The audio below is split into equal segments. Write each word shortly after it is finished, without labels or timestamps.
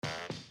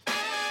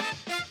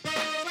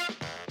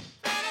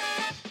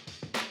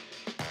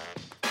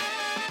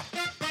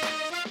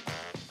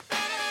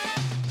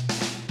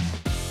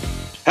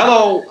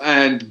Hello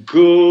and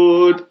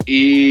good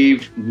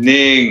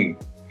evening.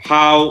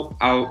 How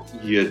are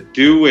you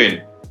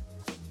doing?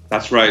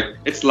 That's right.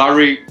 It's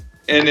Larry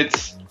and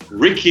it's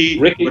Ricky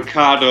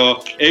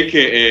Ricardo,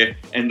 aka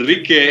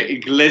Enrique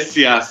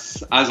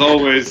Iglesias, as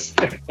always,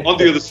 on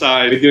the other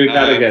side. We're doing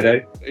that again, eh?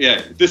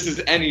 Yeah, this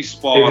is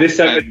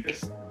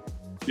NESports.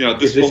 If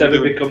this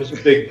ever becomes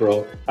big,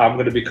 bro, I'm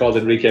going to be called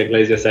Enrique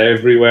Iglesias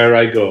everywhere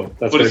I go.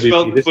 That's but it's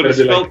spelled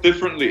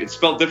differently. It's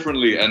spelled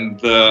differently, and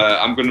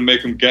I'm going to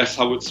make them guess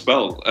how it's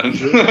spelled. And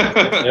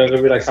they're going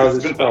to be like, how's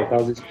it spelled?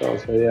 How's it spelled?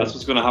 So, yeah. That's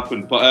what's going to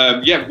happen.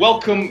 But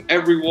welcome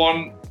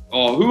everyone,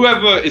 or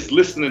whoever is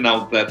listening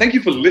out there. Thank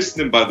you for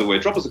listening, by the way.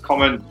 Drop us a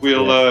comment.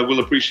 We'll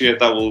appreciate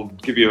that. We'll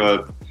give you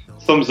a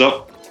thumbs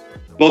up.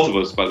 Both of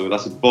us, by the way,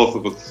 that's both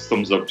of us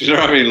thumbs up. Do you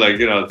know what I mean? Like,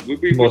 you know,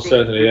 most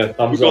certainly, yeah.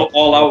 We go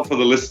all out for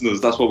the listeners.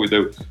 That's what we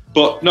do.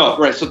 But no,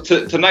 right. So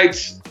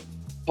tonight's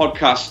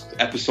podcast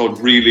episode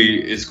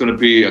really is going to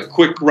be a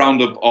quick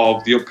roundup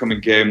of the upcoming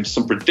games,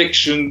 some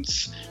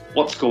predictions,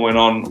 what's going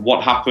on,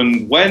 what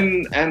happened,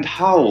 when and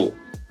how,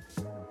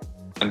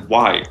 and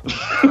why.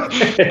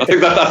 I think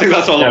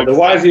that's all. Yeah, the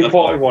why is the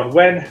important one.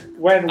 When,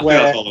 where, and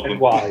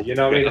why. You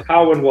know what I mean?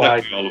 How and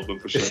why. All of them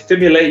for sure.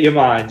 Stimulate your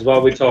minds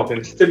while we're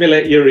talking.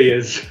 Stimulate your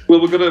ears.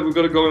 Well, we're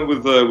gonna go in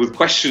with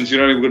questions. You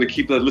know, we're gonna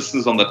keep the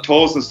listeners on their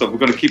toes and stuff. We're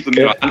gonna keep them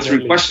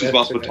answering questions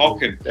whilst we're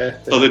talking,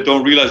 so they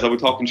don't realise that we're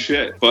talking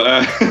shit.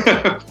 But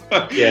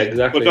yeah,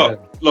 exactly. But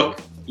no,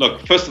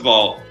 look. First of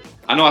all,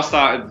 I know I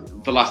started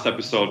the last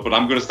episode, but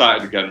I'm going to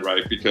start it again,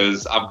 right?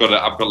 Because I've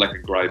got like a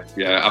gripe.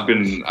 Yeah, I've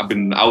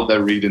been out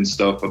there reading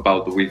stuff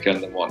about the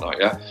weekend and whatnot.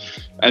 Yeah,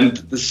 and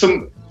there's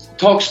some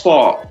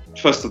TalkSport.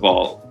 First of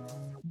all,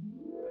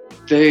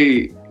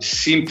 they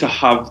seem to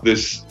have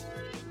this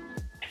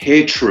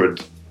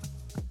hatred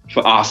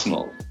for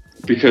Arsenal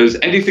because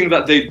anything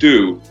that they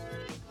do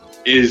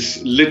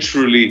is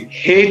literally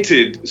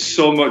hated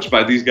so much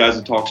by these guys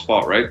at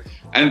TalkSport, right?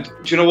 And do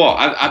you know what?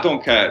 I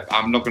don't care.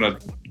 I'm not going to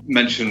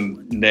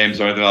mention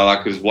names or anything like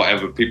that because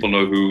whatever, people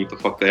know who the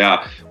fuck they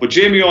are. But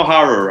Jamie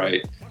O'Hara,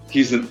 right,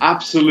 he's an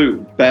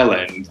absolute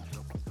bellend.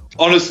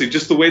 Honestly,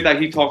 just the way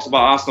that he talks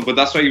about Arsenal, but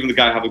that's not even the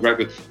guy I have a gripe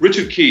with.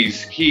 Richard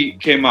Keys, he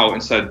came out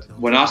and said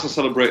when Arsenal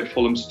celebrated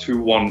Fulham's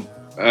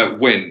 2-1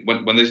 win,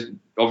 when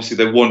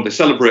they won, they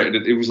celebrated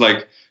it, it was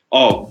like,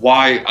 oh,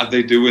 why are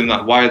they doing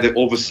that? Why are they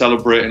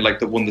over-celebrating like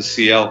they won the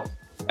CL?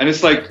 And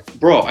it's like,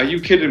 bro, are you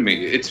kidding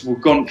me?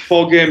 We've gone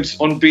 4 games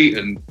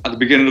unbeaten at the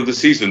beginning of the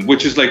season,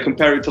 which is like,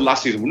 compared it to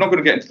last season, we're not going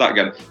to get into that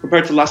again.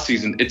 Compared to last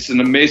season, it's an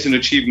amazing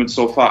achievement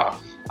so far.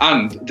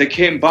 And they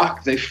came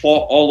back, they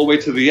fought all the way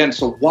to the end.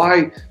 So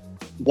why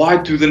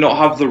do they not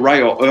have the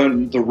right or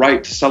earn the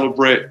right to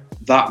celebrate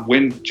that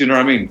win? Do you know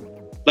what I mean?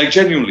 Like,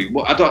 genuinely,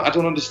 I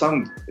don't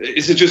understand.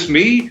 Is it just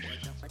me?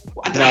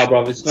 No,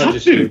 bro, it's not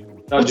just you.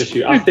 Not just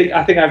you. I think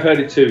I've heard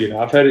it too. You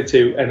know, I've heard it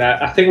too, and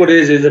I think what it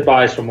is a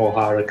bias from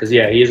O'Hara because he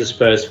is a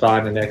Spurs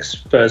fan, an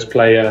ex-Spurs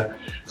player,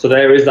 so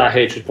there is that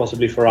hatred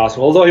possibly for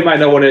Arsenal. Although he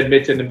might not want to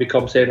admit it and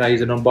become saying that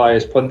he's an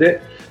unbiased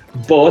pundit,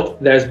 but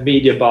there's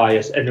media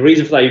bias, and the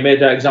reason for that, you made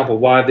that example.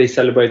 Why have they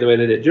celebrated the way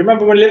they did? Do you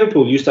remember when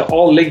Liverpool used to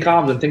all link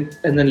arms and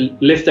then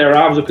lift their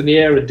arms up in the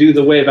air and do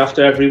the wave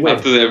after every win?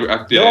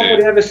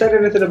 Nobody ever said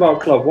anything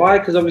about Klopp. Why?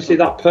 Because obviously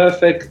that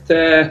perfect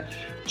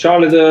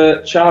Charlie,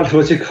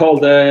 what's it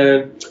called?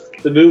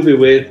 The movie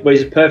where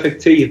he's a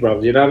perfect teeth,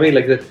 bro. You know what I mean?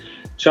 Like the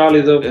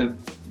Charlie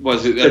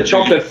the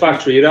chocolate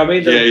factory. You know what I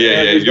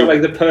mean? He's got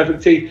like the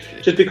perfect teeth.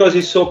 Just because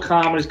he's so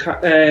calm and he's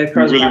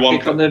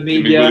charismatic on the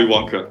media.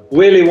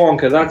 Willy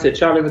Wonka. That's it.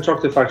 Charlie and the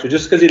Chocolate Factory.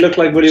 Just because he looked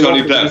like Willy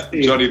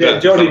Wonka. Johnny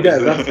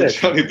Depp. That's it.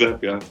 Johnny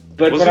Depp. Yeah.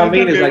 But what I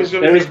mean is like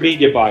there is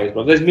media bias,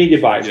 bro. There's media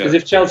bias because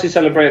if Chelsea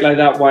celebrate like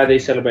that, why they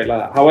celebrate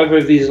like that? However,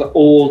 if these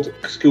old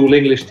school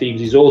English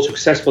teams, these old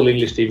successful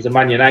English teams, the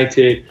Man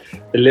United,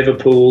 the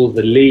Liverpool,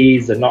 the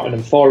Leeds, the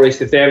Nottingham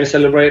Forest, if they ever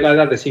celebrate like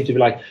that, they seem to be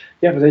like,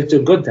 yeah, but they've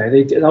done good there.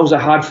 That was a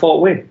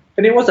hard-fought win.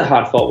 And it was a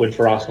hard-fought win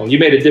for Arsenal. You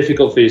made it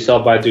difficult for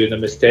yourself by doing the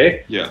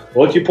mistake. Yeah.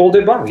 But you pulled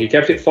it back. You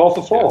kept it 4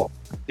 for 4.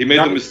 Yeah. He made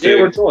the mistake.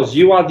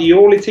 You are the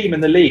only team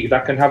in the league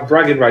that can have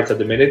bragging rights at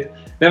the minute.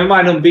 Never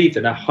mind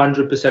unbeaten,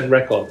 100%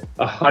 record.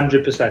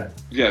 100%.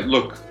 Yeah,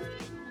 look,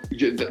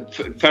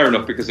 fair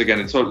enough, because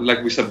again, it's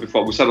like we said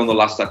before, we said on the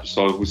last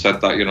episode, we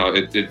said that, you know,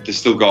 they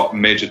still got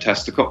major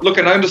tests to come. Look,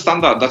 and I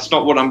understand that. That's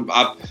not what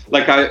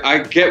I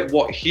get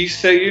what he's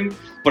saying,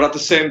 but at the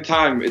same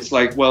time, it's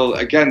like, well,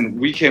 again,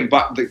 we came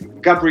back.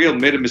 Gabriel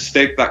made a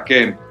mistake that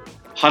game,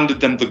 handed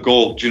them the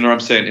goal. Do you know what I'm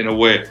saying? In a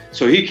way.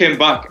 So he came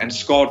back and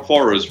scored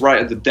for us right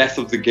at the death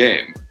of the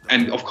game.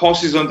 And of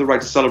course, he's earned the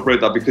right to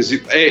celebrate that because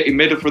A, he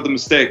made it for the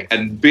mistake,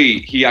 and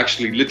B, he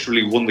actually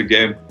literally won the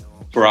game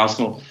for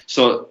Arsenal.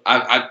 So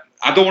I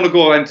don't want to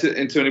go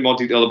into any more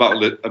detail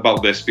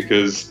about this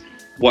because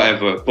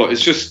whatever. But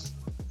it's just,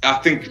 I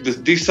think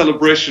these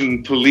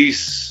celebration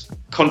police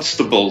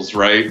constables,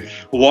 right,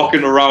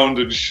 walking around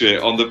and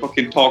shit on the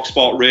fucking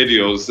TalkSport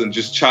radios and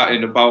just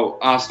chatting about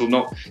Arsenal.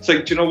 No, it's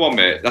like, do you know what,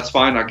 mate? That's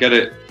fine. I get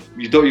it.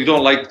 You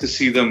don't like to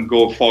see them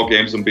go 4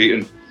 games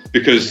unbeaten.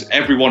 because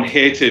everyone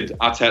hated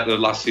Arteta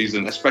last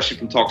season, especially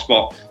from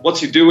TalkSport. What's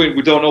he doing?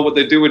 We don't know what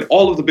they're doing.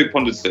 All of the big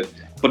pundits did.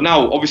 But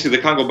now, obviously, they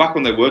can't go back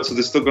on their word, so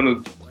they're still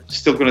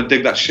gonna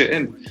dig that shit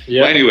in.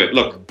 Yeah. But anyway,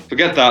 look,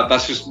 forget that.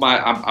 That's just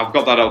I've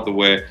got that out the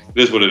way. It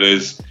is what it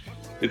is.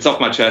 It's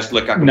off my chest.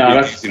 Look, I can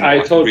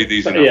read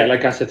these. Yeah,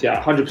 like I said,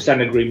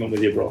 100% agreement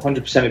with you, bro.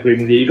 100%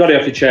 agreement with you. You got it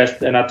off your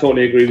chest, and I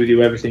totally agree with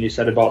you. Everything you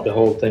said about the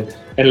whole thing.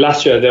 And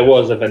last year there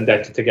was a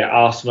vendetta to get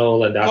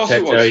Arsenal and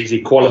Arteta. Is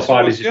he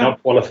qualified? Is he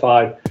not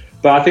qualified?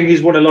 But I think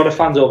he's won a lot of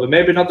fans over.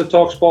 Maybe not the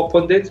TalkSport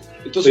pundits,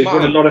 but he's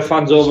won a lot of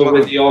fans over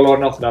with the all or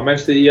nothing. I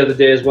mentioned it the other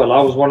day as well.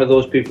 I was one of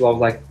those people. I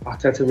was like,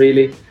 Arteta,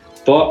 really?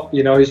 But,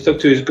 you know, he stuck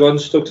to his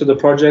guns, stuck to the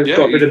project,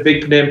 got rid of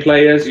big name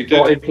players,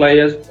 brought in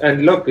players,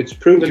 and look, it's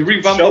proven. He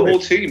revamped the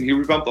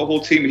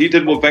whole team. He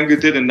did what Wenger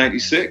did in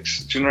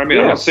 '96. Do you know what I mean?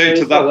 Yeah, I'm not saying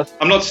to that.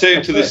 I'm not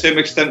saying to the same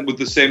extent with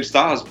the same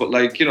stars, but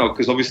like, you know,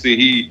 because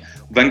obviously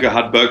Wenger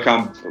had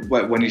Bergkamp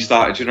when he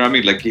started. Do you know what I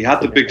mean? Like, he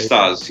had the big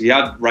stars, he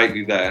had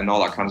Wrighty there and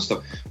all that kind of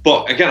stuff.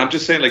 But again, I'm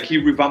just saying, like, he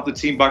revamped the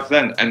team back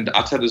then, and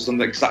Arteta's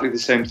done exactly the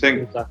same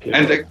thing. Exactly.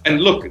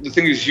 And look, the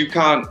thing is, you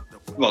can't.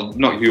 Well,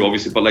 not you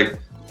obviously, but like,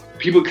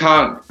 people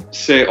can't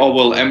say, oh,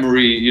 well,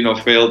 Emery, you know,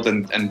 failed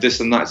and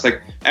this and that. It's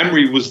like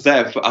Emery was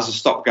there as a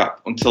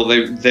stopgap until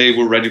they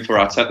were ready for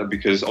Arteta,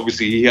 because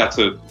obviously he had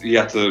to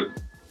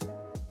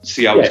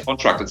see out his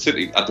contract at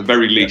City at the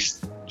very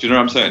least. Do you know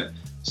what I'm saying?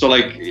 So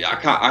like,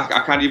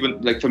 I can't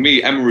even, like, for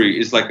me, Emery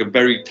is like a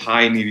very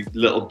tiny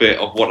little bit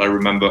of what I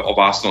remember of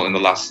Arsenal in the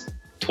last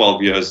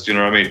 12 years. Do you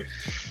know what I mean?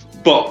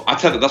 But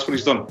Arteta, that's what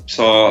he's done.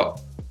 So,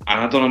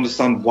 and I don't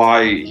understand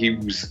why he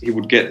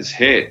would get this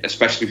hate,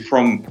 especially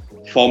from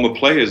former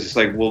players. It's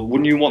like, well,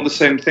 wouldn't you want the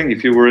same thing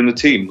if you were in the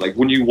team? Like,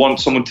 wouldn't you want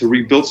someone to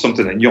rebuild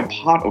something and you're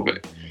part of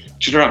it?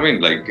 Do you know what I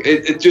mean? Like,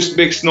 it just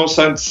makes no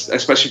sense,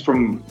 especially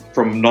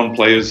from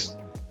non-players.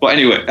 But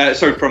anyway,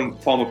 from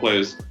former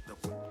players.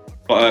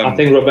 But, I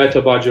think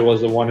Roberto Baggio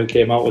was the one who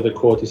came out with a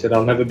quote. He said,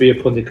 "I'll never be a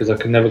pundit because I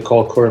can never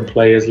call current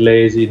players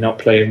lazy, not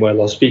playing well,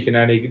 or speaking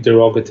any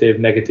derogative,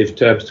 negative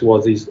terms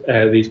towards these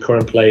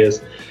current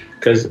players.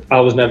 Because I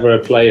was never a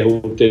player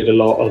who did a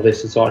lot of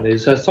this and so on."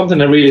 It's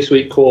something, a really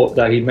sweet quote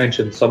that he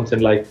mentioned, something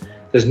like,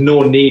 there's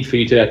no need for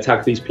you to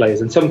attack these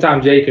players. And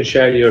sometimes, you can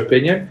share your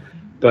opinion,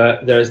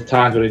 but there's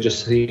times when it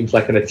just seems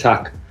like an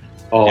attack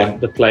on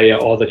the player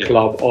or the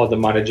club or the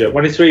manager,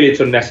 when it's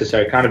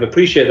unnecessary. Kind of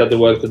appreciate that the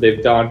work that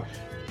they've done,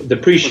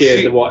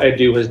 appreciate what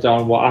Edu has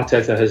done, what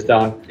Arteta has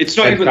done. It's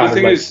not even,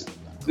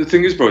 the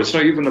thing is, bro, it's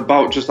not even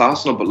about just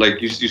Arsenal, but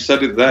like you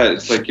said it there,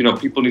 it's like, you know,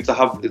 people need to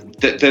have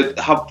they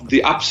have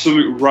the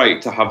absolute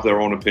right to have their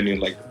own opinion.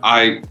 Like,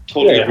 I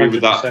totally agree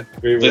with that.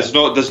 There's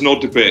no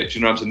debate, do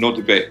you know what I'm saying? No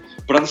debate.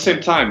 But at the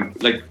same time,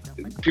 like,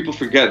 people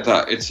forget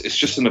that it's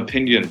just an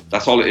opinion.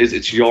 That's all it is.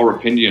 It's your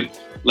opinion.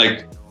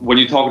 Like, when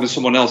you're talking to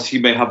someone else, he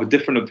may have a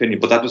different opinion,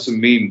 but that doesn't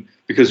mean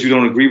because you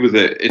don't agree with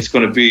it, it's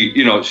going to be,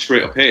 you know,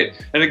 straight up hate.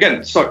 And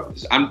again,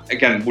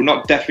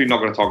 we're definitely not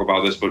going to talk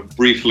about this, but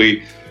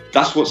briefly,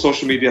 that's what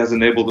social media has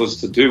enabled us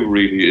to do,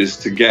 really, is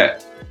to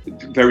get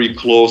very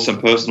close and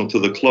personal to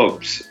the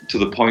clubs, to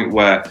the point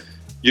where,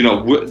 you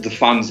know, the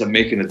fans are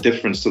making a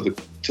difference to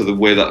the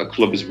way that the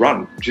club is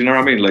run. Do you know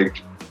what I mean?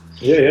 Like,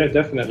 yeah,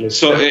 definitely.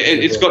 So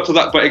it's got to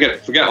that. But again,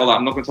 forget all that.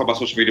 I'm not going to talk about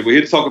social media. We're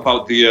here to talk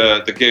about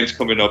the games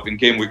coming up in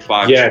Game Week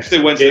 5. Yes,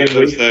 Tuesday, Wednesday,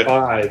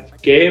 Thursday.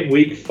 Game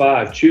Week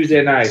 5,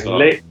 Tuesday night,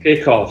 late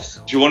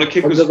kickoffs. Do you want to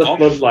kick us off?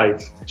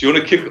 Floodlights. Do you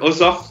want to kick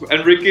us off,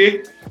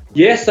 Enrique?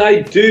 Yes,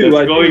 I do.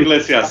 Let's go,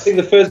 Iglesias. I think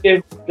the first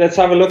game. Let's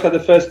have a look at the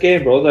first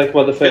game, bro. Like,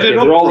 well, the first game.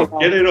 They're all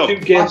Get it up. 2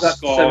 games at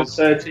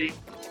 7:30.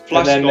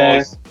 Flash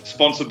scores.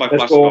 Sponsored by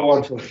Flash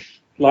scores.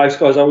 Live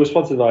scores. I was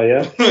sponsored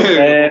by,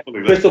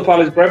 Crystal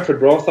Palace, Brentford,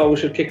 bro. I thought we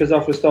should kick us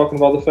off with talking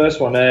about the first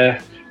one. A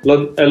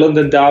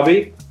London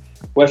derby.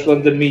 West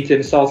London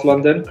meeting South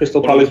London.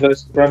 Crystal Palace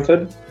versus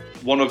Brentford.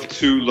 One of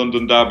 2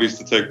 London derbies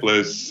to take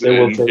place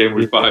in Game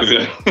Week 5.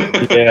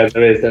 Yeah,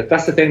 there is.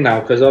 That's the thing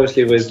now, because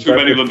obviously with too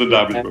many London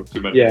derbies, bro.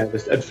 Too many. Yeah,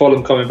 and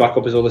Fulham coming back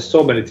up as well. There's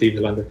so many teams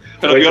in London.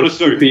 Can I be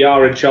honest with you?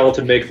 PR and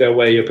Charlton make their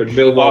way up, and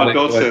Millwall make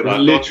don't their way.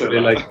 Literally,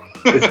 like,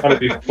 it's going to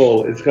be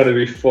full. It's going to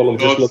be full of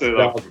just London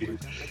derbies.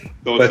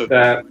 But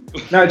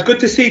no, it's good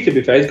to see. To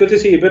be fair, it's good to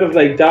see a bit of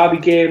like derby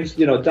games.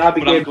 You know,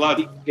 derby games.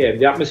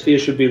 The atmosphere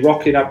should be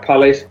rocking at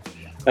Palace.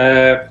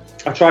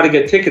 I try to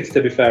get tickets,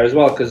 to be fair, as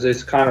well, because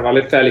it's kind of, I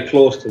live fairly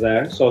close to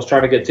there, so I was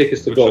trying to get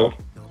tickets to go.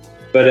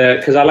 But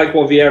because I like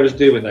what Vieira's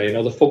doing there, you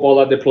know, the football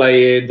that they're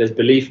playing, there's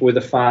belief with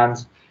the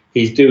fans.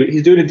 He's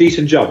doing a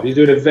decent job. He's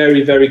doing a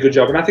very, very good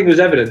job, and I think it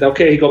was evident.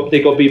 Okay,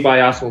 they got beat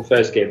by Arsenal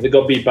first game. They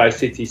got beat by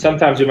City.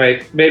 Sometimes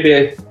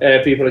maybe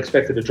people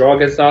expected a draw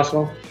against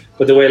Arsenal,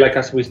 but the way, like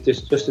as we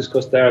just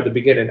discussed there at the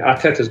beginning,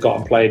 Arteta's got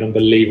them playing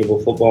unbelievable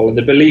football, and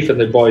the belief in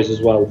the boys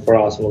as well for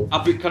Arsenal.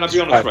 Can I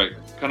be honest, right?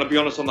 Can I be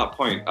honest on that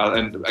point?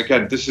 And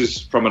again, this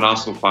is from an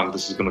Arsenal fan.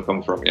 This is going to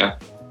come from,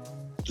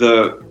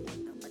 the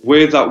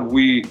way that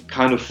we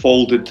kind of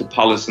folded to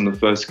Palace in the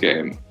first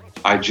game.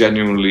 I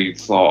genuinely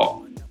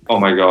thought, oh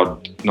my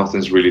God,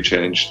 nothing's really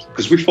changed,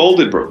 because we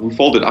folded, bro. We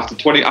folded after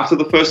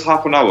the first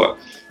half an hour.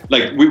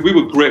 Like we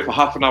were great for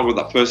half an hour with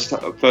that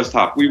first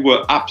half. We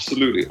were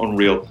absolutely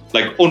unreal.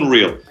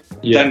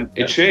 Yeah, then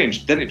it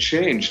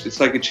changed. It's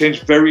like it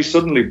changed very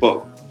suddenly,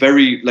 but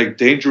very like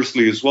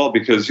dangerously as well,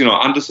 because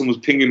Anderson was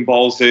pinging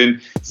balls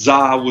in.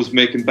 Zaha was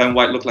making Ben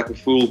White look like a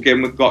fool.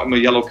 Got him a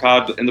yellow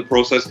card in the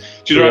process.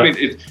 Do you know what I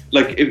mean?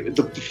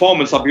 The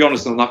performance, I'll be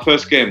honest, in that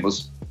first game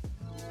was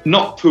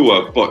not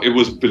poor, but it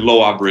was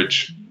below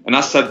average. And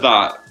I said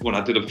that when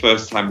I did a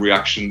first-time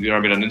reaction,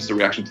 an instant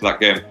reaction to that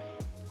game.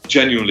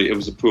 Genuinely, it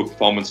was a poor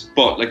performance.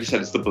 But like you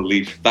said, it's the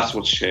belief. That's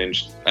what's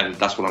changed, and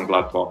that's what I'm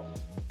glad for.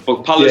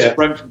 But Palace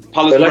Brentford,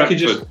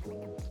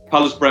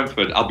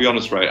 I'll be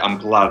honest, right? I'm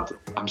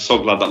so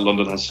glad that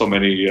London has so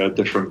many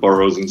different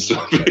boroughs and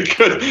stuff.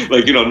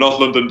 North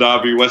London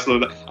Derby, West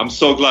London. I'm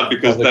so glad,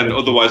 because then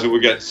otherwise it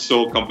would get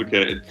so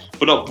complicated.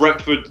 But no,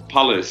 Brentford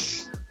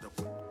Palace,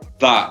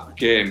 that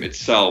game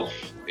itself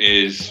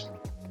is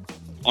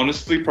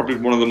honestly probably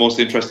one of the most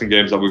interesting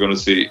games that we're going to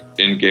see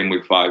in game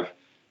week 5.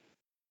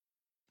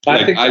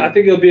 I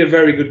think it'll be a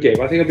very good game.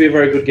 I think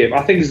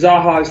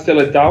Zaha is still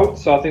a doubt,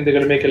 so I think they're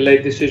going to make a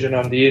late decision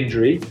on the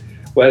injury.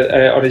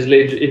 On his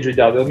late injury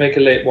doubt, they'll make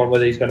a late one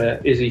whether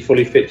is he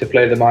fully fit to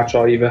play the match,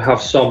 or even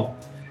have some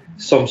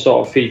sort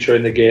of feature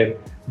in the game.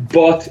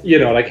 But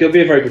he'll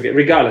be a very good game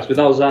regardless.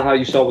 Without Zaha,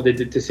 you saw what they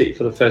did to City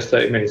for the first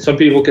 30 minutes. Some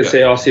people can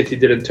say, City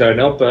didn't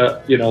turn up,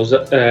 but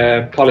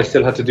Palace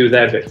still had to do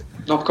their bit.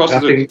 No, of course,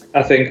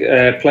 I think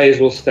players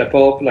will step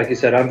up. Like you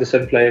said,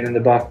 Anderson playing in the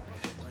back,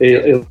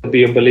 it'll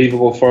be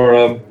unbelievable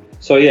for.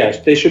 So yeah,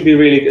 they should be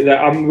really good.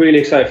 I'm really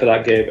excited for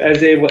that game.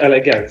 Eze,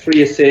 again,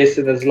 3 assists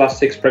in his last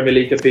 6 Premier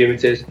League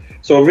appearances.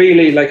 So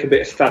really like a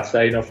bit of stats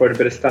there, throwing a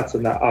bit of stats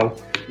on that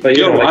out. But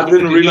I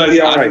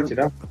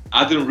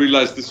didn't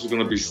realise this was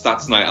going to be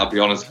stats night. I'll be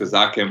honest, because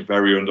I came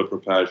very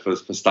underprepared for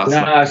stats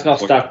night. No, it's not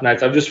stats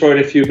night. I'm just throwing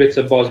a few bits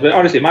of buzz. But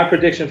honestly, my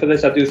prediction for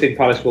this, I do think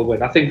Palace will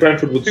win. I think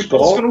Brentford would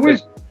score. Going to win?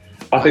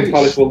 I think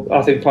Palace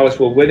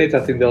will win it.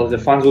 I think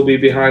the fans will be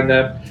behind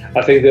them.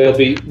 I think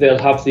they'll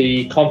have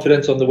the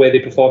confidence on the way they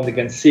performed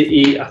against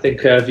City. I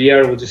think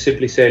Vieira will just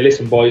simply say,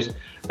 listen boys,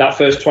 that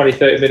first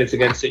 20-30 minutes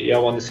against City, I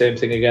want the same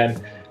thing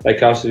again.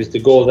 Like Arsenal is to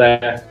go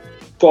there,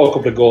 got a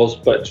couple of goals,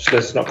 but just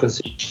let's not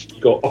concede.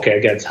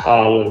 Against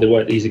Hull, and they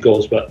weren't easy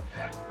goals, but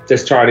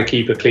just try to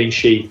keep a clean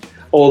sheet.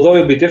 Although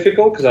it'll be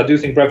difficult, because I do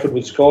think Brentford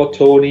would score.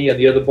 Tony and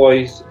the other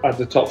boys at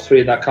the top 3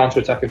 in that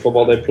counter-attacking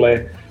football they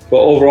play. But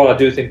overall, I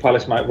do think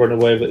Palace might run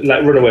away with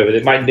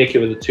it. Might nick it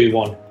with a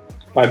 2-1.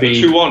 Might be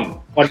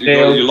 2-1.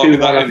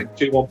 1-0,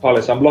 2-1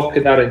 Palace. I'm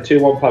locking that in.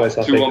 2-1 Palace,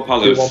 I think. 2-1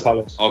 Palace. 2-1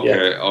 Palace.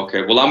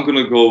 Okay. Well, I'm going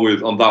to go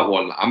with, on that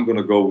one, I'm going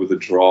to go with a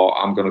draw.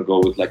 I'm going to go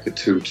with like a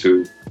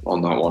 2-2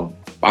 on that one.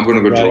 I'm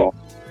going to go draw.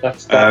 But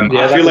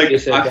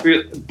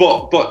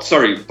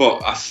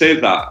I say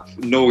that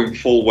knowing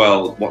full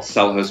well what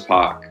Selhurst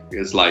Park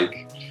is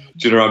like.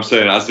 Do you know what I'm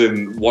saying? As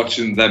in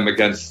watching them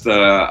against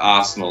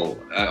Arsenal,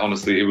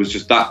 honestly, it was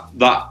just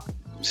that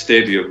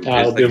stadium.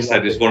 Like you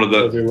said, is one of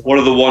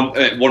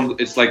the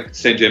it's like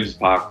St James's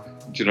Park.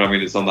 Do you know what I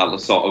mean? It's on that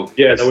sort of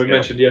that we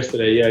mentioned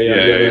yesterday.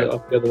 The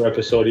other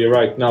episode. You're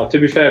right. No, to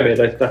be fair,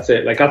 mate, that's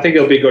it. Like I think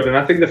it'll be good, and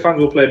I think the fans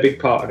will play a big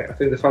part in it. I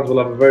think the fans will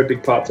have a very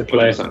big part to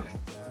play. 100%.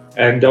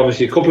 And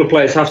obviously, a couple of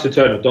players have to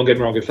turn up. Don't get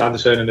me wrong. If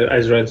Anderson and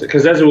Ezra,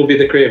 because Ezra will be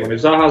the creative one.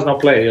 If Zaha's not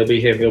playing, it'll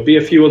be him. There'll be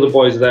a few other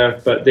boys there,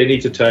 but they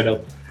need to turn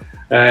up.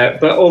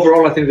 But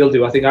overall, I think they'll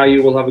do. I think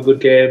Ayew will have a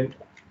good game.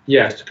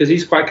 Yes, because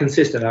he's quite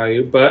consistent,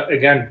 Ayew. But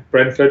again,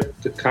 Brentford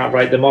can't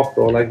write them off,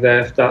 bro. Like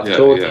they're that.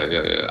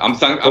 Yeah. I'm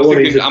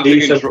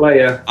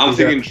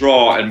thinking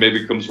draw, and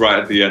maybe comes right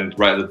at the end,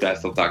 right at the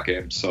death of that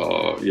game.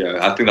 So yeah,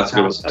 I think that's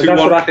good. That's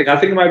what I think. I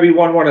think it might be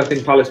 1-1. I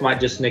think Palace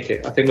might just nick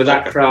it. I think with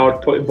that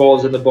crowd putting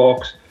balls in the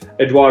box,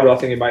 Eduardo, I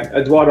think might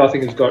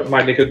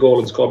nick a goal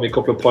and score me a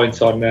couple of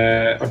points on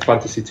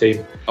fantasy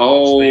team. That's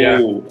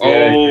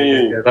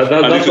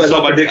where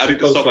that prediction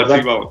comes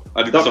from.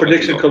 That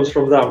prediction comes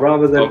from that,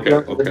 rather than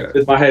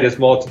with my head. It's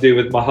more to do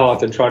with my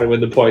heart and trying to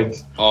win the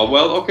points. Oh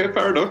well, okay,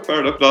 fair enough.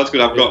 No, that's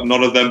good. I've got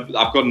none of them.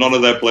 I've got none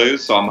of their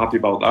players, so I'm happy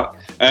about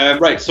that.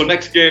 Right. So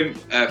next game,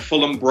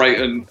 Fulham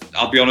Brighton.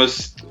 I'll be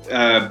honest.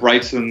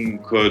 Brighton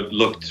could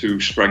look to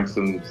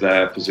strengthen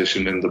their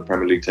position in the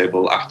Premier League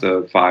table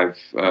after five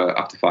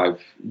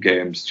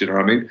games. Do you know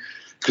what I mean?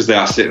 Because they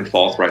are sitting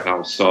 4th right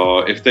now. So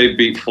if they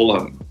beat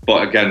Fulham,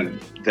 but again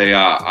they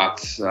are at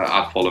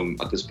Fulham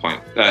at this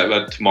point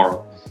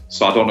tomorrow.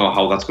 So I don't know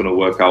how that's going to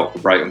work out for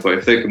Brighton. But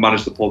if they can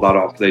manage to pull that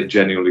off, they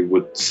genuinely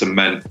would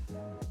cement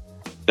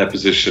their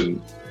position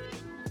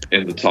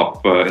in the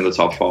top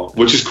 4,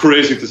 which is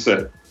crazy to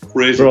say.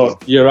 Bro,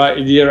 you're right.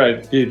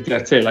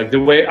 That's it. Like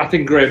the way I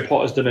think Graham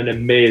Potter's done an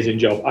amazing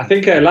job. I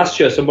think last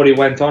year somebody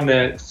went on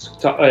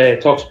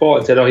Talk Sport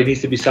and said, "Oh, he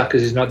needs to be sacked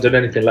because he's not done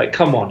anything." Like,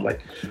 come on,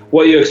 like,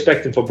 what are you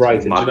expecting for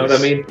Brighton? Do you know what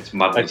I mean? It's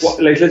madness.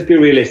 Like, let's be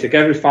realistic.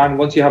 Every fan,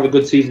 once you have a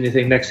good season, you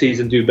think next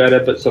season do better,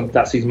 but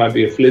that season might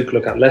be a fluke.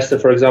 Look at Leicester,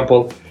 for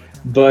example.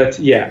 But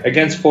yeah,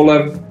 against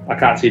Fulham, I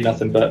can't see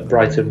nothing but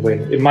Brighton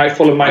win.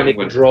 Fulham might make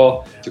a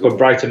draw, but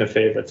Brighton are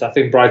favourites. I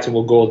think Brighton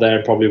will go there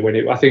and probably win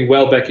it. I think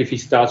Welbeck, if he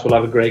starts, will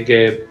have a great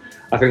game.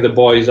 I think the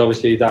boys,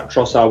 obviously, that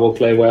Trossard will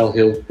play well.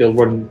 He'll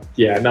run.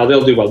 Yeah, now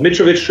they'll do well.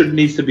 Mitrovic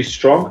needs to be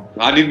strong.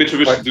 I need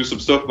Mitrovic to do some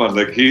stuff, man.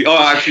 Like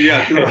actually,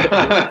 yeah.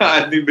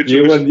 I need Mitrovic.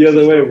 You went the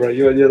other way, bro.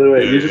 You went the other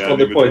way. You just want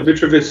the point.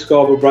 Mitrovic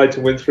scored with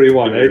Brighton win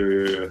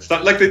 3-1. Yeah. It's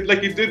not like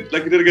he did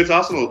against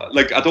Arsenal.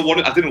 Like I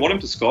didn't want him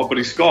to score, but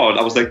he scored.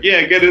 I was like,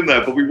 yeah, get in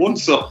there. But we won,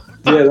 so.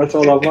 Yeah, that's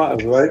all that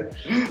matters,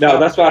 right? No,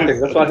 that's what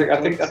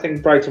I think. I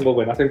think Brighton will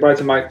win. I think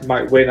Brighton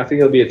might win. I think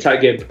it'll be a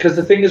tight game because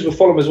the thing is with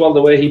Fulham as well,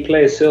 the way he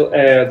plays.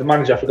 The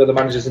manager, I forgot the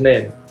manager's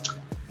name.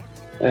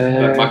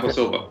 Michael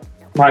Silva.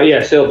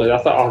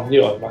 Silva. I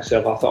knew it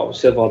myself. I thought it was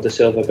Silva or De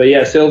Silva. But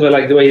yeah, Silva,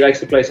 like the way he likes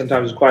to play,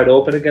 sometimes is quite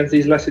open against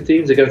these lesser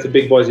teams. Against the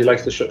big boys, he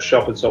likes to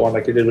shop and so on,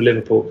 like he did with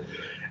Liverpool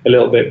a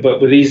little bit.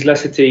 But with these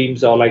lesser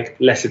teams, Brighton's not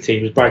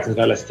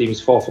lesser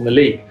teams, fourth in the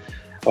league.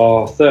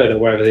 Or third, or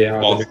wherever they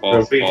are.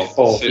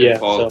 Fourth. Yeah.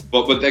 So.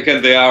 But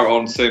again, they are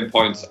on same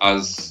points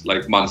as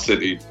like Man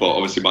City, but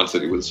obviously Man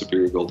City with a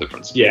superior goal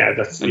difference. Yeah,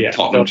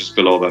 Tottenham just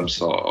below them.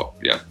 So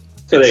yeah.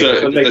 So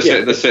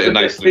they're sitting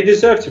nicely. They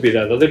deserve to be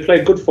there, though. They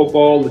play good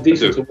football. They're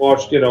decent to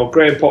watch.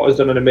 Graham Potter's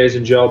done an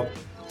amazing job.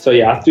 So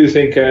yeah, I do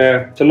think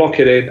to lock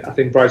it in, I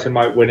think Brighton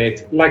might win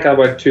it. Like I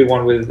went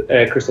 2-1 with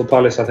Crystal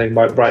Palace, I think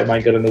Brighton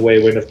might get an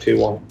away win of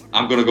 2-1.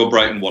 I'm going to go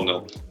Brighton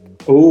 1-0.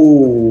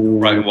 Ooh.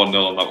 Brighton 1-0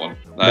 on that one.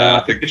 I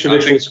think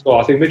Mitrovic will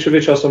score. I think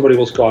Mitrovic or somebody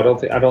will score. I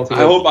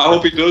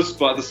hope he does,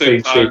 but at the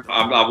same time,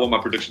 I want my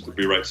prediction to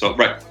be right.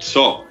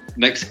 So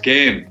next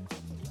game,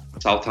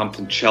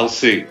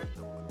 Southampton-Chelsea.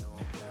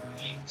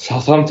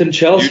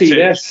 Southampton-Chelsea,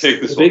 yes.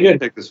 Take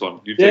this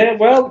one.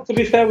 Well, to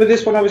be fair with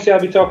this one, obviously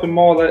I'll be talking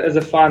more as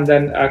a fan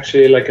than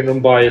actually like an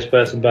unbiased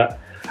person, but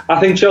I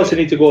think Chelsea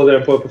need to go there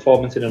and put a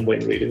performance in and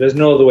win, really. There's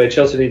no other way.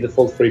 Chelsea need the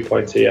full 3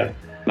 points here.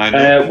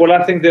 Well,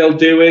 I think they'll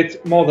do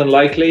it more than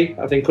likely.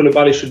 I think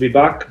Koulibaly should be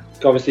back,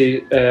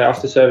 obviously,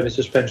 after serving his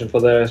suspension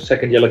for the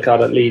second yellow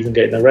card at Leeds and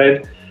getting a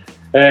red.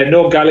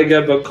 No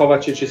Gallagher, but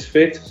Kovacic is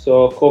fit,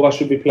 so Kovac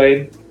should be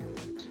playing.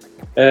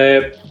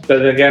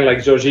 But again, like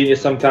Jorginho,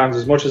 sometimes,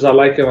 as much as I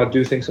like him, I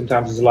do think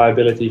sometimes he's a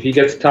liability. If he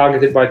gets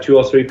targeted by 2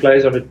 or 3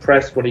 players on his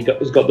press when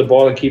has got the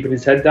ball and keeping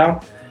his head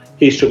down,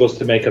 he struggles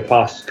to make a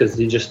pass because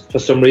he just, for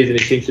some reason,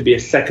 he seems to be a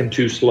second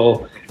too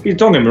slow.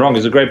 Don't get me wrong,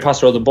 he's a great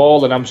passer of the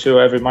ball, and I'm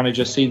sure every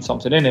manager's seen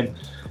something in him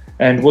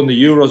and won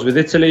the Euros with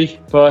Italy,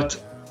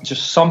 but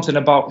just something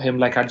about him,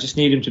 like I just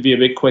need him to be a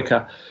bit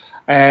quicker.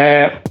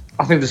 I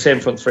think the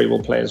same front three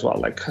will play as well,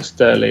 like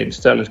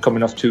Sterling's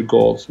coming off 2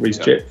 goals, Reece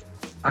James.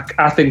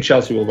 I think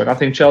Chelsea will win. I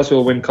think Chelsea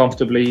will win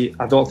comfortably.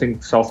 I don't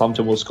think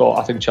Southampton will score.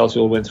 I think Chelsea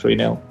will win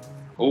 3-0.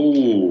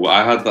 Oh,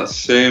 I had that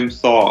same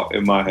thought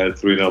in my head,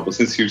 3-0. But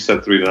since you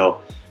said 3-0,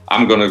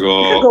 I'm going to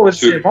go... You can go with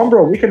same on,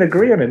 bro. We can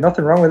agree on it.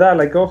 Nothing wrong with that.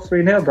 Like, go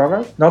 3-0,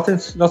 brother.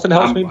 Nothing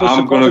helps me but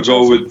I'm going to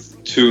go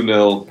with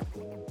 2-0.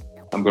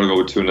 I'm going to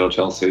go with 2-0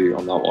 Chelsea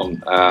on that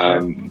one.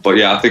 But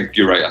yeah, I think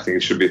you're right. I think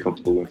it should be a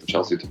comfortable win for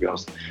Chelsea, to be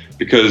honest.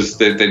 Because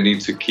they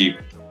need to keep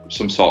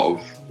some sort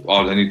of...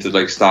 Or they need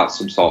to start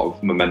some sort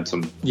of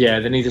momentum.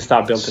 Yeah, they need to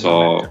start building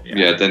momentum.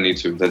 Yeah, they need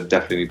to. They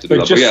definitely need to do that.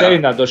 But just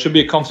saying that, there should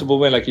be a comfortable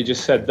win, like you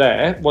just said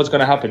there. What's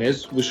going to happen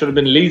is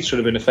Leeds should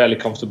have been a fairly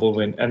comfortable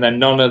win, and then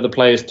none of the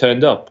players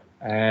turned up.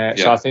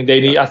 So I think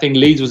I think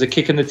Leeds was a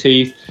kick in the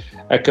teeth,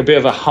 like a bit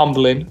of a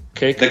humbling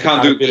kick. They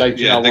can't do. They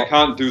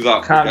can't do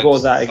that. Can't go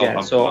that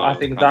again. So I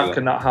think that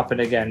cannot happen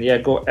again.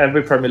 Yeah,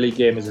 every Premier League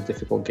game is a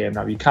difficult game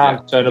now. You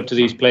can't turn up to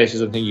these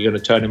places and think you're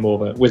going to turn them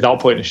over without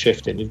putting a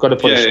shift in. You've got to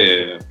put a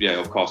shift in. Yeah,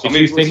 of course.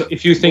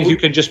 If you think you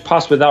can just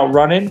pass without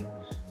running,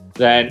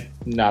 then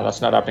no, that's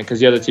not happening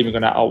because the other team are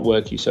going to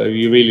outwork you. So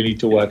you really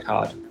need to work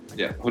hard.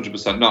 Yeah,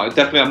 100%. No,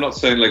 definitely. I'm not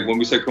saying when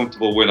we say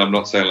comfortable win, I'm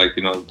not saying they're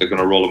going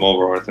to roll them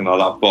over or anything like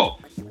that. But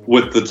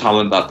with the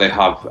talent that they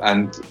have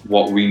and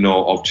what we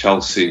know of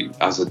Chelsea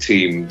as a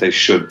team, they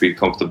should be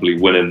comfortably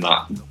winning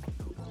that.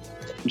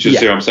 See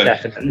what I'm saying?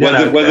 Definitely.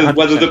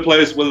 Whether the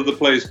players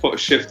put a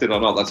shift in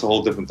or not, that's a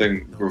whole different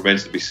thing.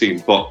 Remains to be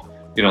seen. But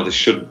they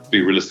should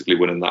be realistically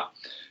winning that.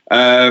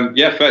 That's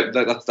but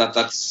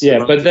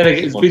then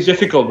it's been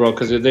difficult, bro,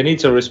 because they need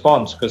to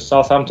respond. Because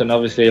Southampton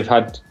obviously have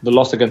had the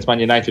loss against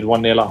Man United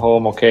 1-0 at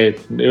home. Okay,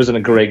 it wasn't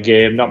a great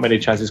game, not many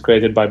chances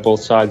created by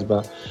both sides,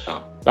 but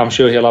I'm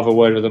sure he'll have a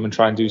word with them and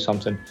try and do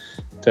something.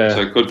 So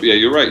it could be. Yeah,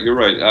 you're right.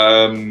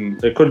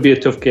 It could be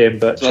a tough game,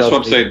 but so that's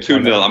what I'm saying.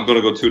 2-0. I'm going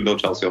to go 2-0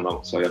 Chelsea on that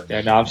one. So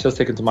I'm still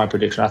sticking to my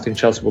prediction. I think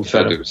Chelsea will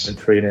turn up in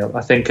 3-0.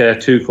 I think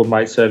Tuchel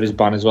might serve his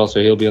ban as well, so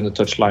he'll be on the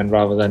touchline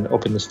rather than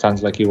up in the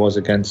stands like he was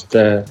against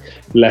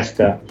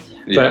Leicester.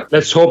 But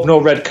let's hope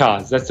no red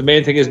cards. That's the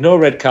main thing: is no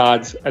red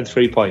cards and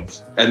 3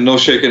 points. And no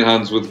shaking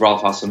hands with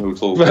Ralph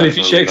Hasenhüttl. Well, if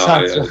he shakes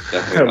hands,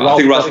 I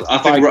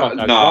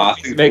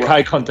think make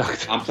eye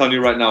contact. I'm telling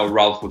you right now,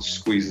 Ralph would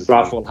squeeze his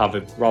Ralph will have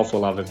him.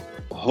 100%.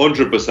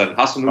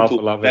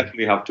 Hasenhüttl will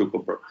definitely have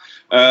Tuchel, bro.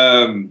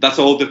 That's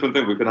a whole different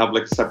thing. We can have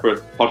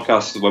separate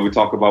podcasts where we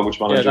talk about which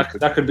manager. Yeah,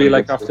 that could be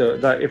after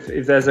that.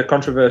 If there's a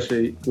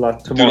controversy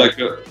tomorrow.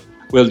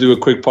 We'll do a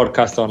quick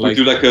podcast on We'll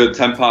do a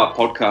 10-part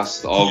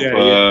podcast of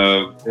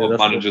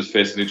managers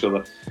facing each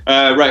other.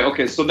 Right,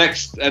 okay, so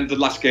next and the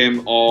last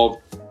game of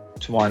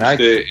tomorrow night.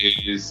 It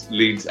is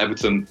Leeds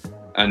Everton,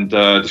 and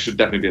this should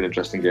definitely be an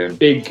interesting game.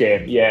 Big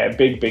game, yeah,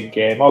 big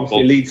game.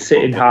 Obviously, Leeds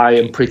sitting high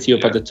and pretty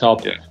up at the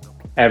top. Yeah.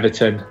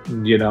 Everton,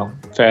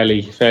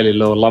 fairly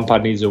low.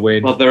 Lampard needs a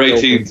win. Well, they're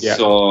 18th,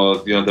 so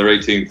they're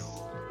 18th.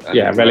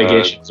 And,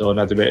 relegation zone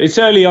at the minute. It's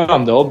early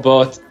on though,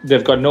 but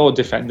they've got no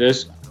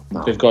defenders.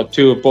 No. They've got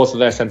both of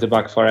their centre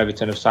back for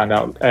Everton have signed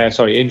out.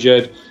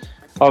 Injured.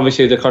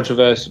 Obviously, the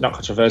not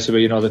controversy,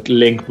 but the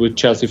link with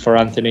Chelsea for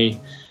Anthony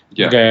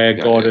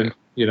Gordon. Yeah.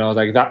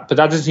 Like that, but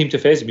that doesn't seem to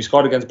phase him. He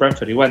scored against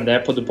Brentford. He went there,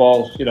 put the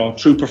ball,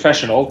 true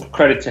professional.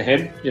 Credit to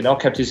him.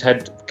 Kept his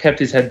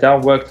head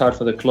down, worked hard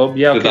for the club.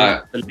 Yeah.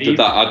 Did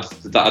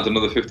that add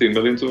another 15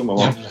 million to him or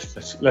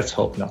what? Let's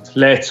hope not.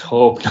 Let's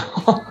hope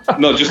not.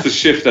 No, just the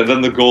shift and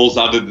then the goals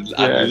added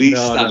at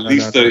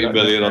least 30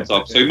 million on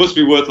top. So he must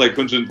be worth like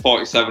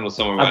 147 or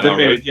something at the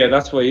minute. Right? Yeah,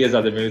 that's what he is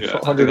at the minute.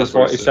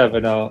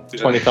 147 or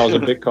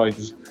 20,000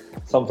 bitcoins.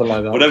 Something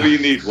like that. Whatever you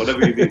need.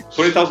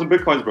 20,000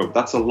 bitcoins, bro.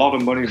 That's a lot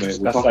of money, mate.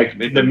 That's like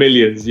the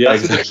millions. Yeah,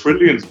 that's in the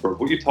trillions, bro.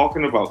 What are you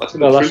talking about? That's in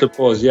the trillions. I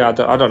suppose. Yeah, I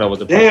don't know what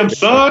the damn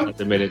son at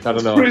the minute. I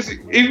don't know. Crazy.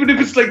 Even if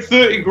it's like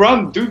 30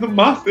 grand, do the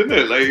math,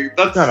 innit? Like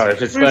that's no.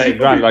 If it's 30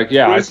 grand,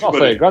 it's not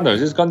 30 grand though.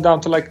 It's gone down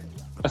to like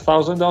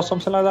 1,000 or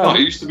something like that. No, it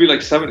used to be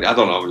like 70. I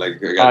don't know.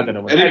 Like again, I don't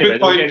know. Any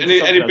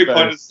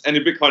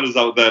Bitcoiners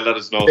out there, let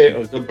us know. Yeah,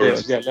 let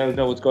us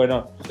know what's going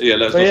on. Yeah,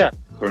 let us know. Yeah.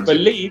 But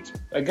Leeds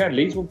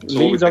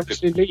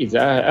obviously Leeds.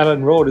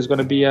 Ellen Road is going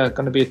to be a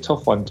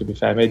tough one, to be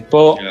fair, mate.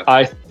 But yeah.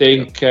 I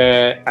think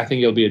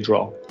it'll be a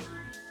draw.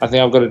 I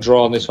think I've got a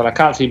draw on this one. I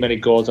can't see many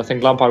goals. I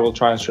think Lampard will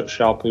try and shut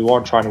shop. He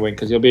won't try and win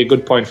because it'll be a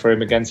good point for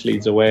him against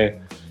Leeds away,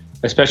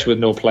 especially with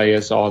no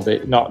players or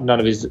none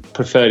of his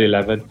preferred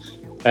 11.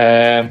 But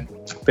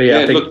yeah,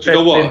 I think, look, you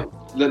know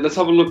what? Let's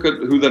have a look at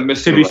who they're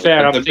missing. To be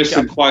fair, they're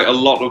missing quite a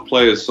lot of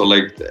players. So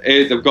like,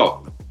 they've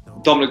got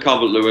Dominic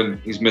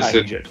Calvert-Lewin. He's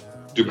missing.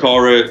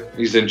 Doucouré,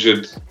 he's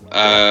injured.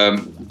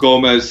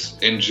 Gomez,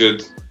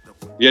 injured.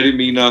 Yerry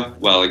Mina,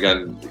 well,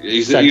 again,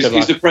 he's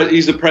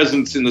a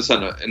presence in the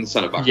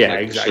centre back. Yeah,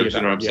 exactly. You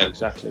know what I'm saying?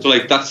 Exactly. So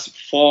like that's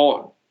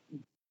four.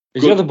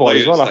 There's the other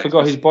boy as well. I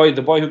forgot the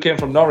boy who came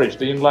from Norwich,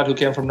 the young lad who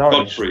came from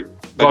Norwich.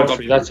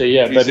 Godfrey. That's it.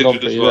 Yeah, Ben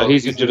Godfrey. Well.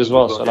 He's injured as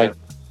well.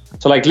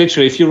 So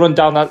literally, if you run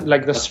down that,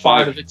 like the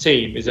spine of the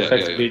team is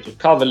effectively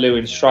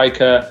Calvert-Lewin,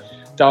 striker.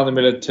 Down the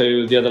middle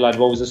to the other lad.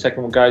 What was the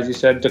second one, guys? He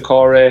said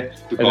Doucouré,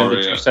 and then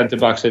the two centre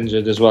backs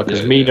injured as well.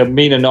 Because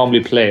Mina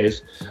normally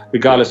plays,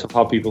 regardless of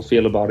how people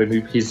feel about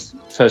him. He's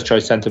first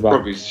choice centre back.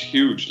 Probably he's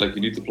huge. Like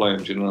you need to play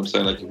him. Do you know what I'm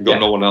saying? Like if you've got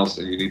no one else,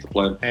 then you need to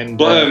play him. And,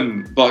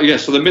 but yeah,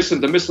 so they're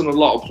missing a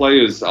lot of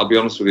players. I'll be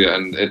honest with you,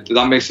 and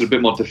that makes it a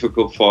bit more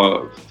difficult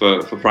for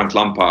Frank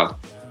Lampard.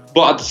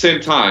 But at the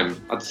same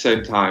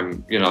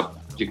time,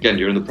 again,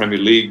 you're in the Premier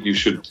League. You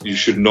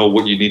should know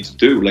what you need to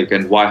do. Like,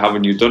 and why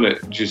haven't you done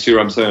it? Do you see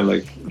what I'm saying?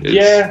 Like,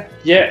 yeah,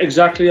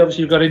 exactly.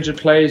 Obviously, you've got injured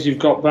players.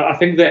 But I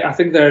think they're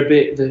a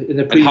bit in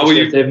the previous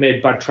years they've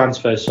made bad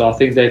transfers. So I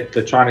think they're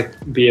trying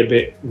to be a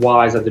bit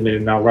wise at the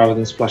minute now, rather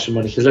than splashing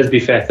money. Because let's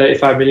be fair,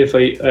 35 million for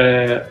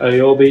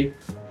Iwobi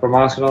from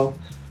Arsenal.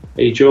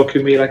 Are you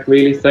joking me? Like,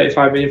 really,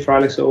 35 million for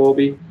Alex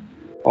Iwobi?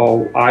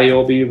 Or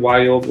Iwobi,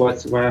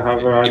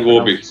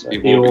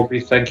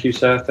 Iwobi. Thank you,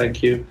 sir.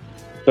 Thank you.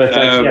 But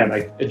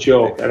like a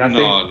joke. And I think,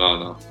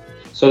 no.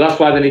 So that's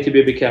why they need to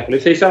be a bit careful.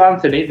 If they sell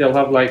Anthony, they'll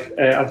have like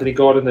Anthony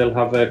Gordon. They'll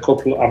have a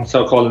couple. I'm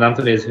still calling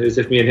Anthony as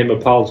if me and him are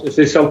pals. If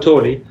they sell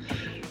Tony,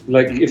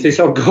 if they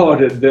sell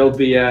Gordon, they'll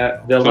have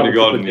a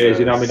couple of days.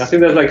 You know what I mean? I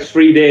think there's like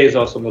 3 days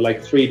or something,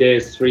 like 3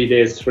 days,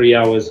 3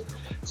 hours,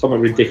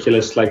 something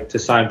ridiculous like to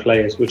sign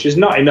players, which is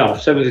not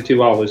enough.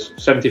 72 hours,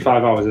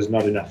 75 hours is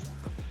not enough.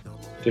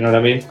 Do you know what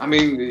I mean? I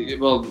mean,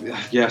 well,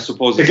 yeah, I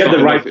suppose to get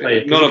the right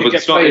player. No, but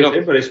it's not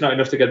enough. But it's not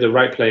enough to get the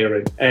right player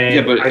in.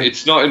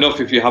 It's not enough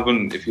if you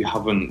haven't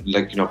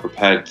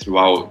prepared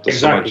throughout the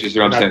summer. You see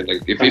what I'm saying?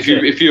 Like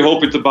if you're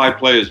hoping to buy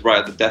players right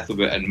at the death of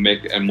it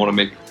and want to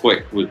make it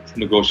quick with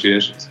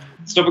negotiations,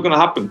 it's never going to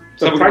happen.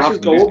 The prices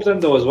go up then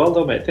though as well,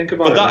 though, mate. Think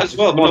about that as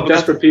well. The more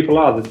desperate people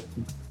are,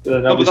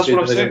 then obviously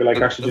they're going to be like,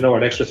 actually, you know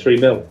what, an extra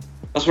 3 mil.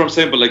 That's what I'm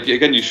saying, but like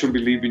again, you shouldn't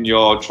be leaving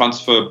your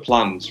transfer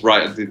plans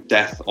right at the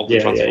death of the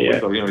transfer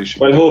window. You know, you should.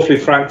 Well, hopefully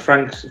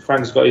Frank's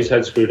got his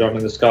head screwed on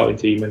in the scouting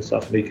team and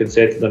stuff, and he can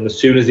say to them as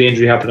soon as the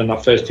injury happened in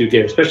that first 2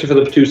 games, especially for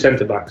the 2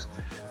 centre backs,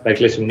 like,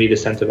 listen, we need a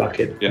centre back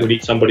in. Yeah. We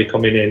need somebody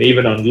coming in,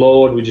 even on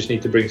loan. We just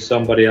need to bring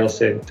somebody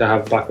else in to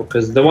have backup,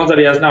 because the ones that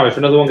he has now, if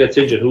another one gets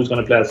injured, who's going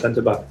to play at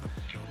centre back?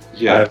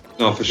 Yeah,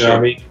 no, for sure. Know what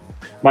I mean?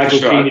 Michael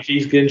Keane, if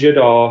he's injured,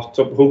 or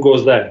who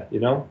goes there? You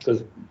know,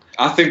 because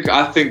I think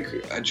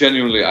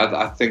genuinely,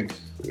 I think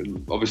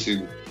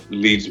obviously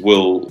Leeds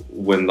will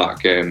win that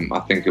game. I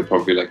think it'll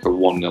probably be like a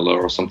 1-0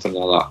 or something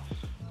like that.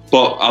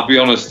 But I'll be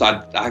honest,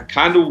 I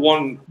kind of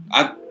want.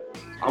 I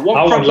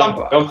want Frank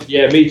Lampard.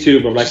 Yeah, me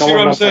too. But like, see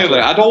what I'm saying?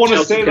 Like, I don't want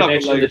to say that.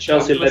 But like, the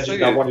Chelsea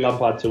legend, I want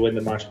Lampard to win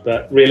the match.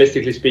 But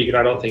realistically speaking,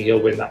 I don't think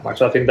he'll win that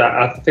match. I think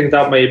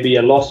that may be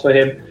a loss for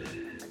him.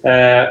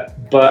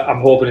 But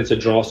I'm hoping it's a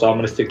draw, so I'm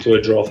going to stick to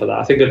a draw for that.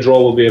 I think a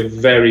draw will be a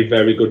very,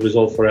 very good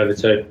result for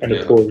Everton and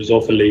a poor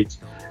result for Leeds.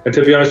 And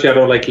to be honest with you, I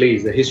don't like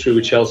Leeds. The history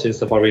with Chelsea and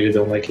stuff, I really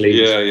don't like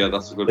Leeds. Yeah,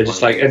 that's a good They're point.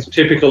 just like, and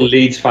typical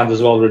Leeds fans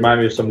as well,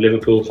 remind me of some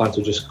Liverpool fans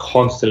who are just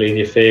constantly in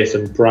your face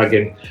and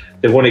bragging.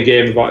 They won a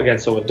game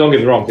against someone. Don't get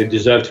me wrong, they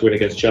deserve to win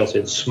against Chelsea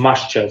and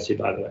smash Chelsea,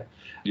 by the way.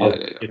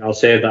 I'll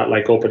say that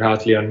like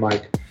open-heartedly on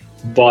mic.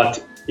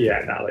 But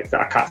yeah,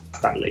 I can't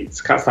stand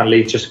Leeds. Can't stand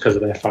Leeds just because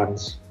of their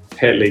fans.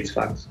 Hate Leeds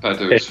fans.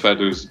 Fair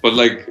dues. But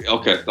like,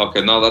 okay,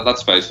 no,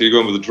 that's fair. So you're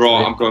going with a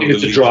draw. I'm going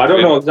with a draw. I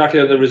don't know exactly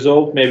on the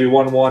result. Maybe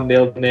 1-1,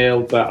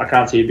 0-0. But I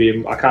can't see it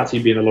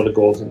being a lot of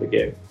goals in the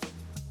game.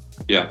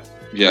 Yeah.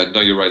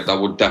 No, you're right. That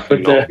would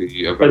definitely not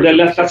be a very. But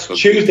then that's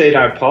Tuesday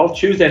night, Paul.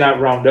 Tuesday night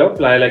roundup.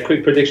 Like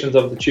quick predictions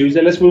of the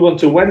Tuesday. Let's move on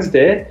to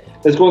Wednesday.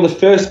 Let's go on the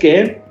first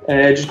game.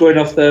 Just going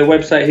off the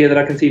website here that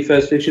I can see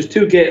first fixtures.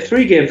 3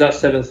 games at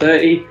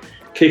 7:30,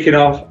 kicking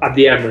off at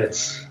the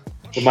Emirates.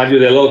 Well, mind you,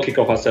 they'll all kick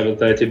off at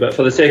 7:30. But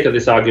for the sake of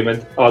this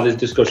argument or this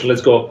discussion,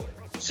 let's go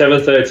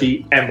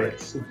 7:30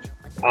 Emirates.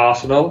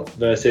 Arsenal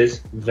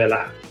versus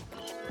Villa.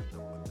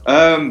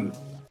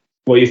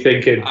 What are you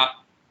thinking?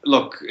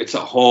 Look, it's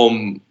at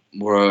home.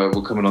 We're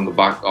coming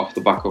off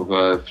the back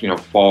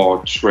of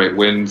 4 straight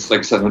wins,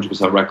 like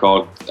 700%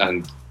 record,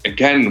 and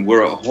again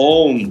we're at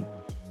home.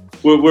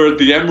 We're at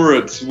the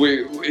Emirates.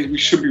 We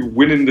should be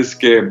winning this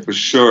game for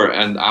sure,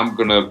 and I'm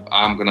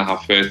gonna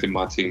have faith in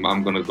my team.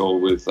 I'm gonna go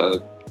with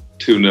 2-0,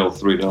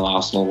 3-0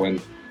 Arsenal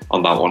win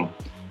on that one,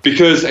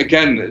 because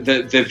again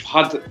they've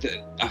had.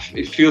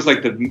 It feels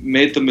like they've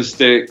made the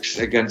mistakes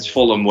against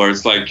Fulham, where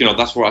it's like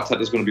that's where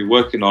Arteta's going to be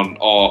working on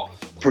or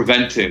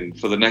preventing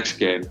for the next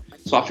game.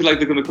 So I feel like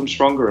they're going to come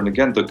stronger. And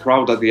again, the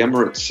crowd at the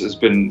Emirates has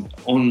been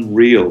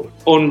unreal.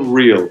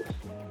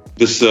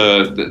 This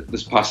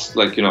past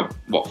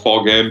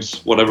 4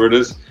 games, whatever it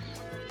is.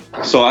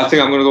 So I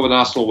think I'm going to go with an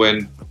Arsenal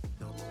win,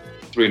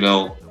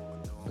 3-0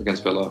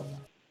 against Villa.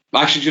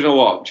 Actually, do you know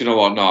what?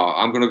 No,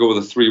 I'm going to go with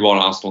a 3-1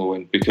 Arsenal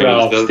win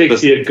because stick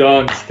to your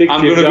guns.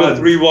 I'm going to go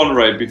 3-1,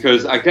 right?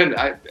 Because again,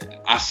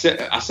 I said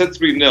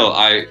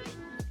 3-0.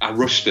 I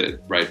rushed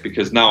it, right?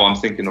 Because now I'm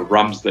thinking of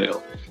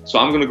Ramsdale. So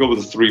I'm going to go with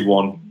a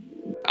 3-1.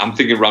 I'm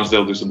thinking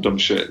Ramsdale do some dumb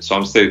shit. So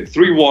I'm saying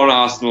 3-1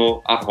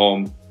 Arsenal at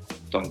home.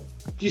 Done.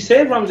 You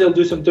say Ramsdale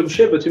do some dumb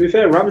shit, but to be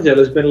fair, Ramsdale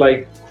has been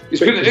like he's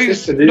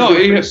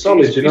been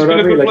solid. You know what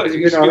I mean? Like,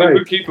 he's been a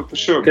good keeper for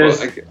sure. But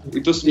he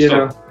does some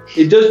stuff.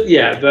 He does,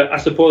 yeah. But I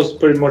suppose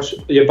pretty much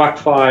your back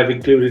 5,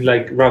 including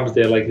like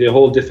Ramsdale, like the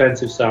whole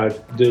defensive side,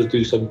 does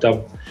do some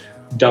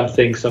dumb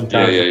things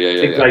sometimes.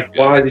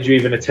 Why did you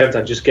even attempt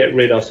to just get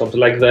rid of something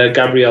like the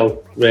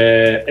Gabriel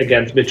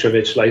against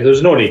Mitrovic? Like,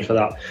 there's no need for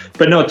that.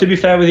 But no, to be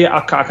fair with you,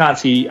 I can't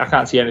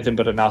see anything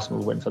but an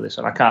Arsenal win for this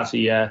one. I can't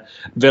see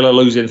Villa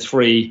losing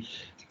 3.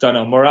 Don't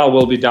know. Morale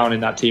will be down in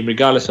that team,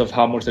 regardless of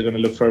how much they're going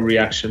to look for a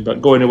reaction.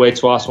 But going away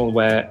to Arsenal,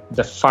 where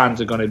the fans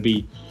are going to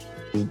be,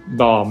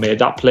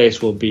 that place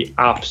will be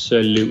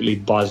absolutely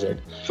buzzing.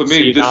 For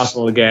me,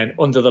 Arsenal again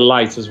under the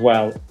lights as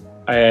well.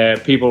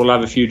 People will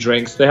have a few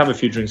drinks. They have a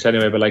few drinks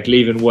anyway, but like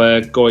leaving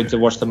work, going to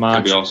watch the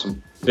match. That'd be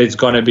awesome. It's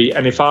going to be,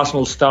 and if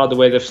Arsenal start the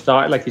way they've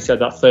started, like you said,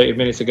 that 30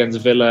 minutes against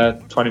Villa,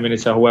 20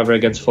 minutes or whoever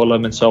against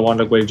Fulham and so on,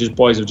 like where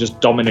boys have just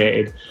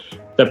dominated,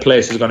 the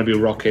place is going to be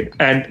rocking.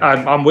 And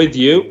I'm with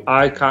you.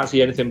 I can't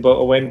see anything but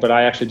a win, but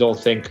I actually don't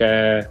think.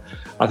 I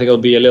think it'll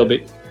be a little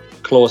bit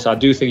close. I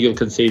do think you'll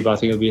concede, but I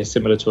think it'll be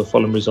similar to a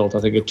Fulham result.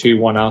 I think a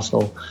 2-1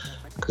 Arsenal.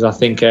 Because I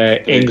think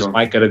Ings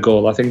might get a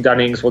goal. I think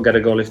Danny Ings will get a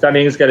goal. If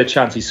Danny Ings get a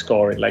chance, he's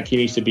scoring. Like you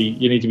need to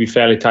be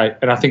fairly tight.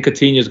 And I think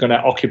Coutinho's going to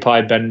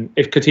occupy Ben.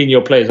 If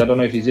Coutinho plays, I don't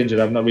know if he's injured.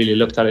 I've not really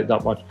looked at it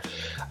that much.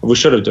 We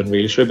should have done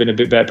really. Should have been a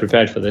bit better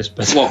prepared for this.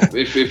 But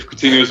if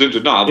Coutinho's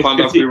injured, no, I'll find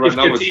out for you right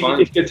now. It's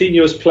fine. If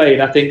Coutinho's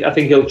playing, I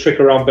think he'll trick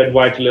around Ben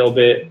White a little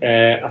bit.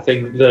 I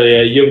think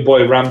the young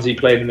boy Ramsey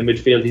playing in the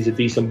midfield. He's a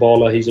decent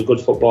baller. He's a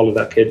good footballer,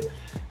 that kid.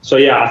 So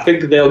yeah, I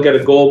think they'll get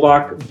a goal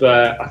back,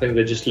 but I think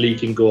they're just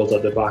leaking goals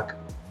at the back.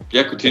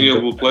 Yeah,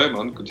 Coutinho will play,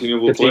 man.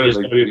 Coutinho's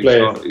going to be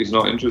playing. He's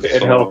not injured.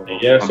 Healthy,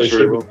 yeah, so he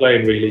should be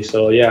playing, really.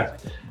 So yeah,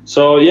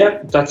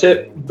 that's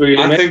it.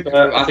 Really,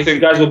 I think you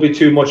guys will be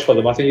too much for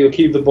them. I think you'll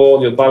keep the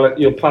ball,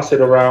 you'll pass it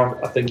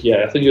around. I think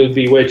you'll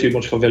be way too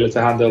much for Villa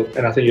to handle,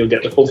 and I think you'll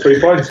get the full 3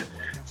 points.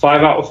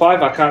 5 out of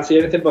 5. I can't see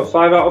anything but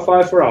 5 out of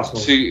 5 for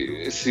Arsenal.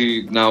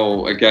 See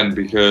now again,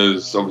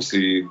 because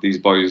obviously these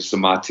boys are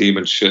my team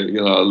and shit.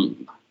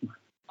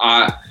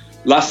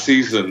 Last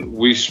season,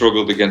 we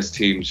struggled against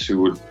teams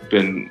who had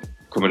been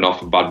coming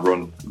off a bad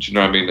run. Do you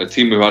know what I mean? A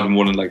team who hadn't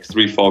won in like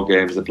 3-4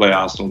 games, they play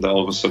Arsenal, then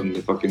all of a sudden they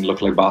fucking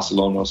look like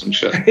Barcelona or some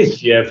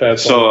shit. Yeah, fair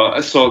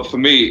point. So for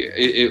me,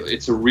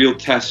 it's a real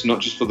test, not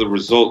just for the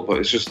result, but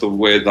it's just the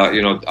way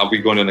that, are we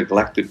going to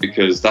neglect it?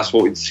 Because that's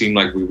what it seemed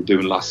like we were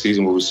doing last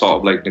season, where we were sort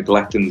of like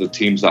neglecting the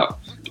teams that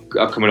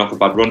are coming off a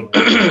bad run.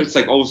 It's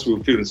like always we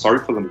were feeling sorry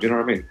for them. Do you know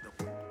what I mean?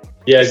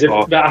 Yeah,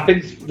 but I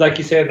think, like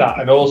you say that,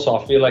 and also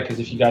I feel like as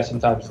if you guys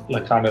sometimes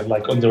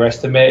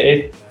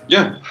underestimated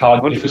how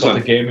 100%. Difficult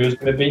the game was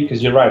going to be.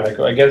 Because you're right, like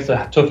against the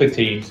tougher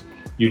teams,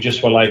 you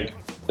just were like,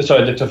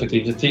 the tougher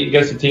teams,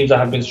 against the teams that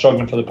have been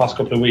struggling for the past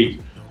couple of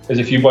weeks, as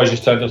if you boys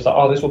just turned up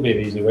like, this will be an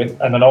easy win,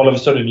 and then all of a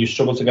sudden you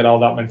struggle to get all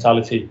that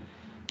mentality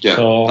Yeah,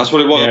 so, that's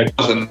what it was.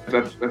 Yeah.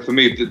 And for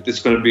me,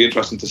 it's going to be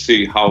interesting to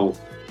see how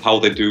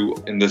they do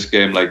in this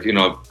game. Like,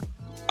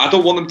 I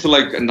don't want them to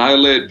like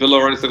annihilate Villa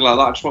or anything like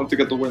that. I just want them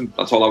to get the win.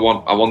 That's all I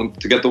want. I want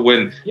them to get the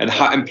win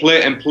and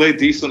play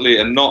decently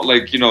and not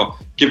like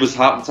give us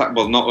heart attack.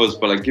 Well, not us,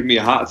 but like give me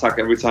a heart attack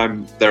every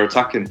time they're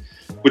attacking,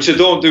 which I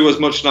don't do as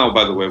much now,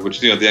 by the way. Which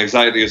the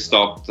anxiety has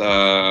stopped.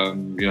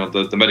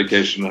 The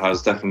medication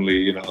has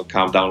definitely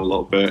calmed down a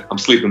little bit. I'm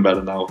sleeping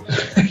better now.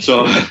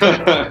 So,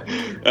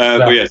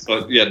 but yeah,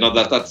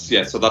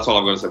 so that's all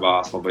I'm going to say about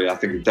Arsenal. But yeah, I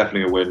think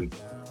definitely a win.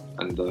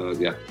 And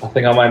I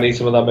think I might need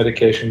some of that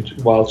medication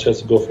while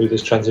Chelsea go through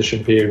this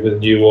transition period with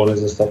new owners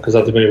and stuff. Because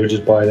at the minute we're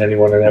just buying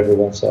anyone and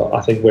everyone. So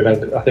I think we're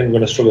going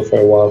to struggle for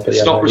a while. But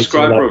it's not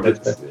prescribed, bro.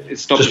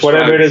 It's not just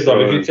whatever it is,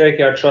 bro. If you take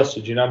it, I trust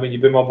you. Do you know what I mean?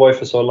 You've been my boy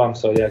for so long.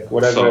 So yeah,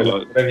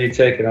 whatever you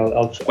take it,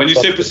 I'll. When you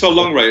say for so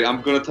long, right?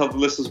 I'm going to tell the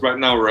listeners right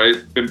now, right?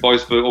 Been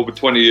boys for over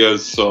 20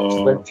 years.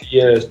 So 20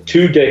 years,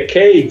 2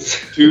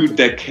 decades. 2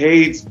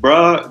 decades,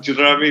 bro. Do you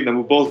know what I mean? And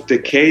we're both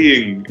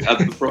decaying at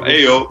the front.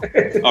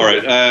 Ayo. All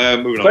right.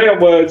 Moving on. Play on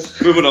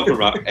words. Moving on from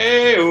that.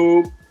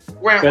 Ayo.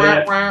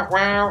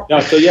 No,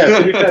 so yeah,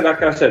 to be fair,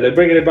 like I said, they're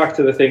bringing it back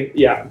to the thing.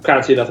 Yeah,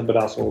 can't see nothing but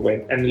Arsenal will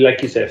win. And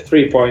like you said,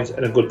 3 points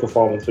and a good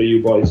performance for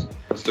you boys.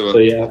 Let's do it. So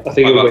yeah, I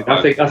think it'll win.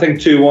 I think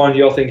 2-1.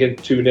 You're thinking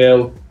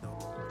 2-0.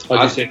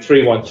 I just said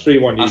 3-1.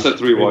 3-1. I said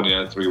 3-1.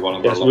 Yeah,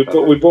 3-1. Yes,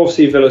 we both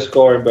see Villa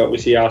scoring, but we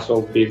see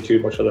Arsenal being too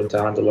much for them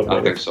to handle.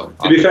 I think so.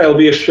 To be fair, it'll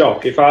be a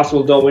shock. If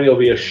Arsenal don't win, it'll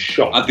be a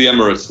shock. At the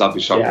Emirates, that'd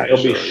be shocking. Yeah,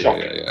 it'll be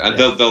shocking. Yeah. And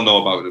they'll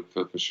know about it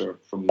for sure.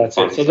 That's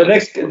it. So the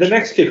next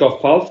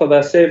kickoff, pal, for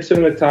that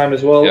similar time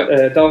as well.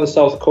 Yeah. Down the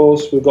south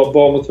coast, we've got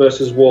Bournemouth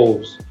versus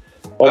Wolves.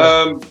 What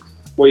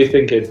are you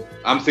thinking?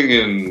 I'm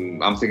thinking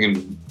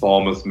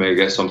Bournemouth may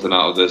get something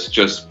out of this,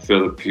 just for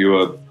the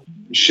pure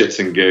shits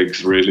and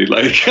gigs, really.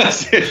 Like,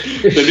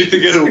 they need to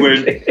get a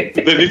win.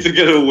 They need to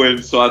get a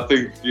win. So I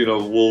think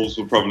Wolves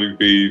will probably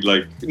be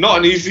like not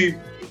an easy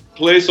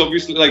place,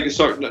 obviously. Like,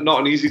 sorry, not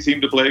an easy team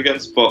to play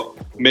against, but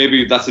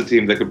maybe that's a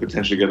team they could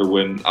potentially get a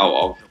win out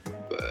of.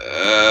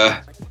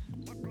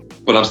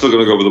 But I'm still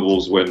going to go with the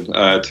Wolves win,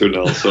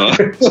 2-0. So.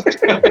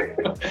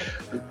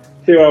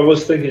 Here I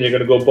was thinking you're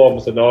going to go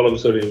Bournemouth, and all of a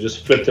sudden you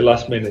just flip the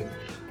last minute.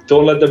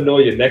 Don't let them know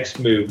your next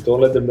move. To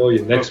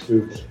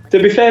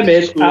be fair,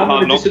 mate, I'm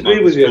going to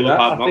disagree with you on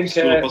that.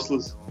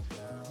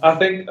 I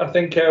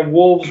think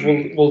Wolves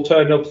will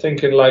turn up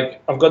thinking,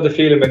 like, I've got the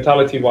feeling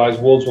mentality-wise,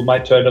 Wolves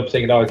might turn up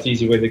thinking, it's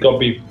easy win. They got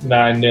beat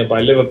 9-0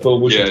 by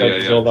Liverpool. We should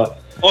take this over.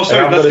 Oh,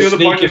 sorry, that's the other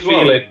point as well.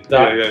 Feeling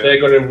that they're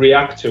going to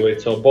react to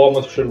it. So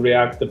Bournemouth should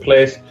react. The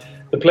place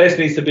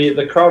needs to be,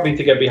 the crowd need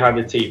to get behind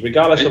the team.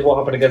 Regardless of what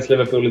happened against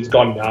Liverpool, it's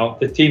gone now.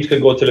 The teams can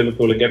go to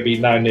Liverpool and get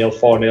beat 9-0,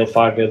 4-0,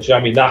 5-0. Do you know what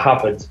I mean? That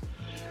happens.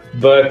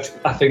 But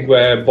I think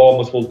where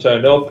Bournemouth will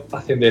turn up, I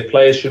think their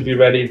players should be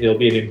ready. There'll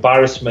be an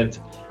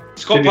embarrassment.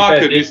 Scott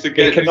Parker needs to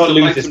get. They cannot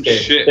lose this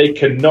game. They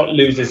cannot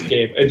lose this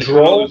game. A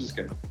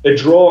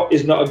draw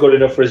is not a good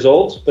enough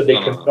result, but they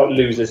cannot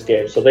lose this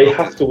game. So they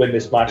have to win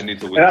this match. They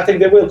need to win. And I think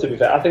they will, to be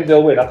fair. I think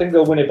they'll win. I think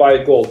they'll win it by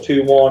a goal.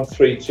 2-1,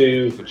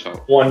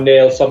 3-2,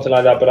 1-0, something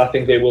like that. But I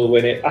think they will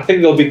win it. I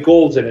think there'll be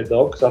goals in it,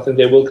 though, because I think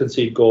they will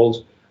concede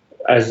goals,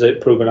 as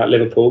proven at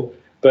Liverpool.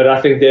 But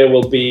I think there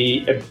will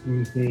be,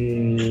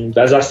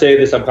 as I say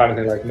this, I'm kind of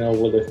thinking like, no,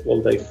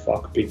 will they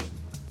fuck be?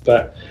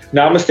 But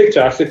no, I'm going to stick to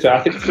it. I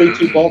think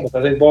 3-2 Bournemouth.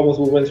 I think Bournemouth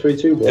will win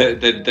 3-2. Bro.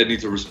 They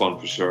need to respond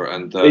for sure.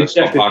 And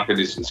Scott Parker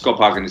needs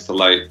to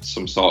light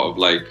some sort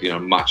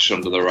of match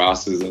under their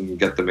asses and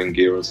get them in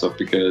gear and stuff,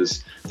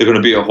 because they're going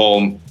to be at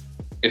home.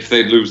 If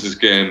they lose this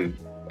game,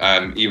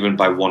 even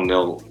by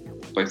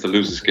 1-0, but if they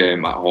lose this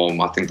game at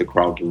home, I think the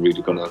crowd are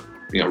really going to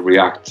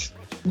react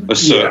a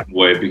certain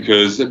way,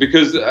 because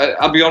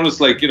I'll be honest,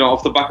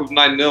 off the back of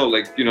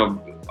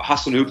 9-0,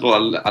 Hassan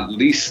Hoopel at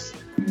least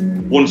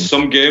won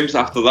some games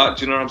after that.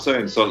 Do you know what I'm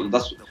saying? So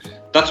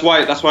that's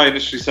why I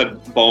initially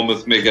said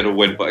Bournemouth may get a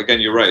win. But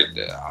again, you're right.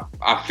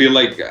 I feel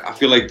like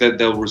that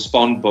they'll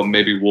respond, but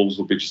maybe Wolves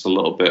will be just a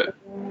little bit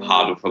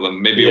harder for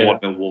them. Maybe a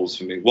 1-0 Wolves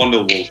for me.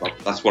 1-0 Wolves.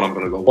 That's what I'm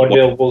going to go.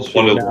 1-0 Wolves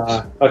for me.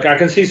 Okay, I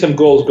can see some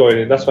goals going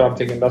in. That's what I'm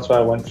thinking. That's why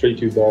I went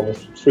 3-2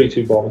 Bournemouth.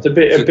 3-2 Bournemouth. A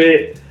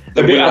bit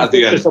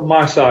ambitious on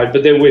my side,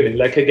 but they're winning.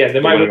 Like, again,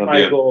 they might win by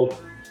a goal,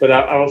 but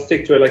I'll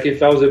stick to it. Like,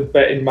 if I was a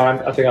betting man,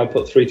 I think I'll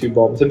put 3-2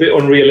 Bournemouth. It's a bit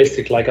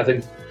unrealistic. Like, I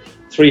think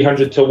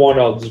 300 to 1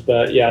 odds,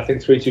 but yeah, I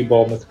think 3-2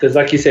 Bournemouth, because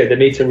like you said, they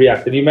need to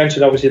react. And you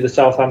mentioned obviously the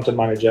Southampton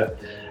manager.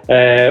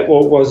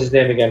 What was his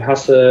name again?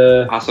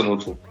 Hassan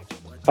Hoopel.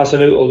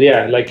 Hassan Hoopel,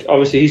 yeah. Like,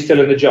 obviously he's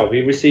still in the job.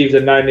 He received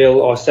a 9-0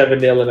 or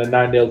 7-0 and a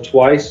 9-0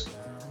 twice.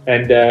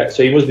 And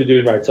so he must be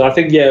doing right. So I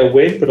think, a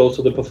win, but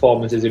also the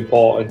performance is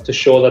important to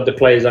show that the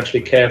players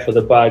actually care for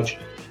the badge,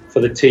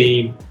 for the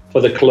team, for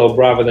the club,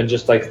 rather than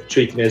just like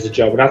treating it as a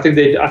job. And I think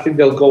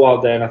they'll go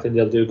out there and I think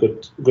they'll do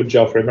a good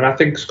job for him. And I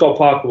think Scott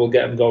Parker will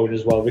get him going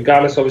as well.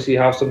 Regardless, obviously,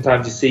 how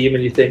sometimes you see him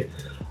and you think,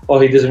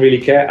 or he doesn't really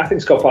care. I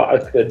think Scott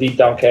Parker deep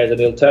down cares, and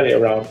he'll turn it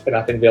around, and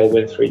I think they'll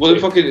win 3-2. Well,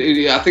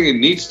 I think it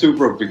needs to,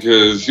 bro,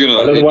 because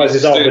otherwise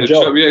he's out of a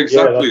job. Yeah,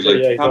 exactly.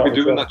 You can't be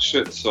doing that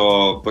shit.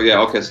 So, but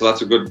yeah, okay. So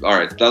that's a good. All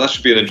right, that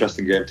should be an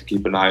interesting game to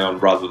keep an eye on,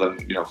 rather than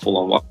full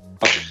on watch.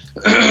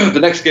 The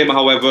next game,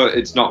 however,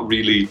 it's not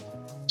really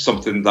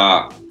something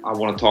that I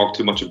want to talk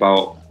too much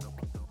about.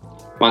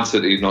 Man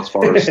City, not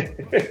Forest.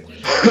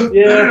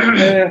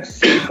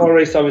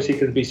 Forest obviously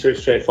can be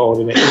straightforward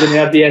in it. Isn't it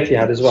at the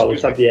Etihad as well?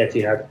 It's at the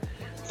Etihad.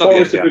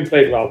 Forest have been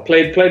played well.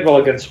 Played well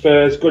against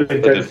Spurs, good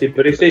intensity.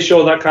 But if they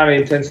show that kind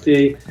of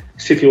intensity,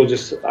 City will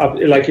just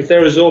if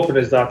they're as open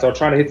as that, or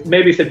trying to hit.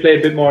 Maybe if they play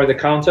a bit more in the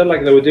counter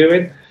like they were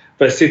doing.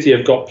 But City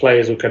have got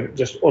players who can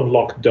just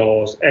unlock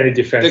doors. Any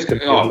defense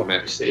can.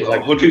 It's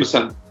like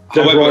 100%.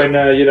 De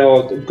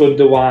Bruyne,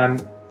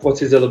 Gundogan. What's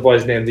his other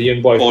boy's name? The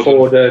young boy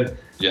Foden.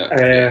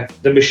 Yeah.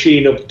 The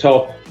machine up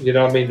top, you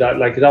know what I mean?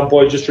 That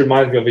boy just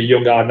reminds me of a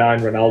young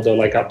R9 Ronaldo,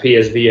 like at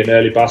PSV and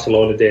early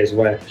Barcelona days,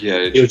 where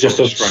he was just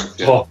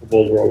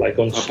unstoppable, bro. Like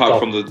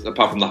unstoppable.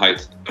 Apart from the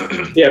height.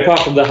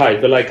 Apart from the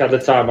height, but at the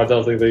time, I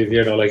don't think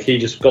he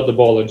just got the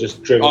ball and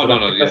just dribbled.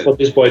 That's what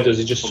this boy does.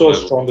 He's just so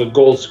strong, a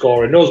goal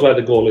scorer, knows where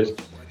the goal is.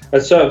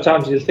 At certain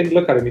times, you think,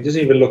 look at him, he doesn't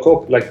even look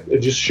up,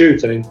 just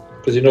shoots,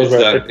 because he knows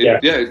where it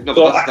is.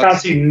 I can't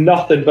see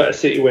nothing but a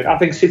City win. I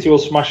think City will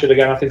smash it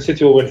again. I think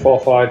City will win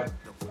 4-5.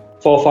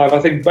 4-5. I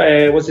think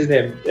what's his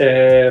name?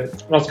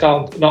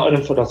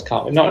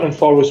 Nottingham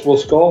Forest will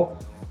score,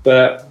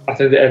 but I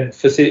think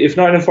for City, if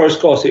Nottingham Forest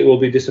scores, it will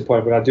be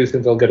disappointing. But I do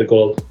think they'll get a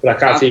goal. But I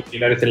can't see it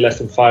being anything less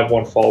than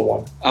 5-1,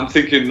 4-1. I'm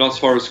thinking Notts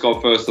Forest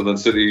score first, and then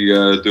City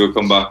do a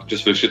comeback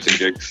just for shits and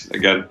gigs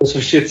again. Just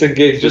for shits and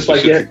gigs, just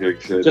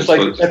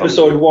like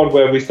episode 1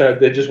 where we said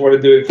they just want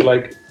to do it for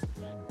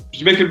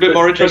just make it a bit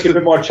more interesting, make it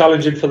a bit more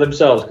challenging for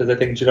themselves, because they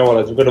think, we're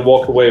going to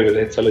walk away with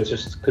it, so let's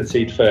just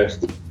concede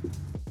first.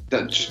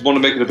 Just want to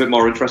make it a bit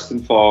more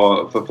interesting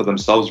for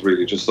themselves,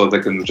 really, just so they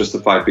can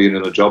justify being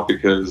in a job,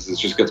 because it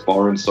just gets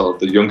boring. So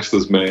the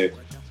youngsters may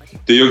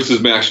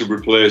actually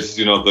replace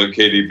the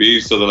KDB.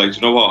 So they're like,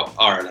 you know what?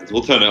 All right, lads,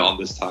 we'll turn it on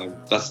this time.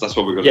 That's what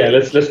we're gonna. Yeah,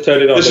 let's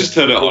turn it on. Let's just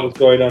turn it on. What's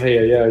going on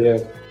here? Yeah.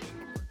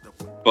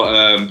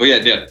 But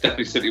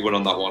definitely City win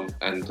on that one,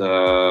 and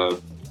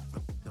well,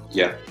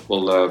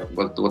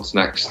 what's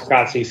next? I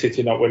can't see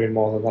City not winning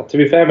more than that. To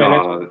be fair,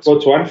 man, go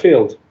to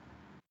Anfield.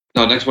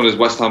 No, next one is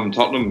West Ham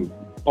Tottenham.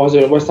 Oh, is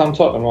it West Ham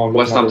Tottenham?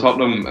 West Ham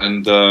Tottenham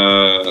and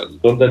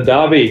London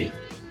Derby.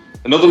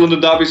 Another London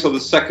Derby. So the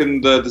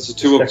second, there's a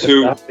 2 of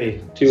 2.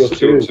 2 of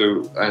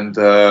 2. And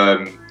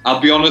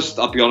I'll be honest.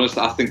 I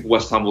think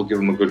West Ham will give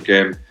him a good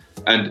game.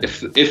 And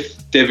if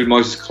David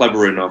Moyes is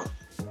clever enough,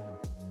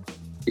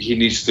 he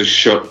needs to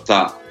shut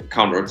that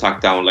counter-attack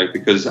down.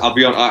 Because I'll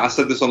be honest, I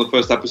said this on the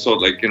first episode.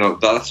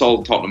 That's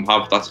all Tottenham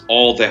have. That's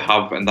all they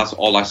have, and that's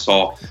all I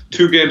saw.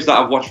 2 games that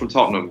I've watched from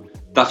Tottenham.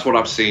 That's what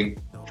I've seen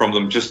from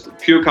them, just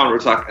pure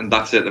counter-attack, and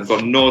that's it. They've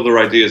got no other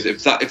ideas.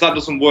 If that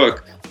doesn't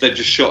work, they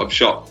just shut up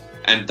shop,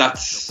 and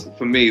that's,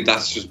 for me,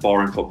 that's just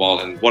boring football.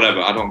 And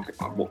whatever,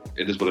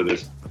 it is what it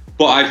is.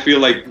 But I feel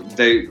like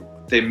they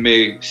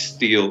may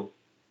steal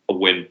a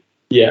win.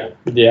 I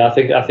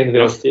think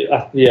they'll steal.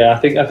 I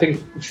think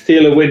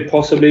steal a win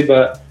possibly,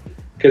 but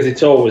because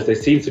they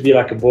seem to be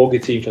like a bogey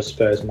team for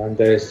Spurs, man.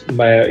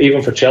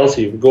 Even for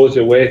Chelsea, it goes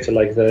away to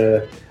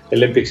the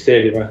Olympic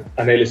Stadium.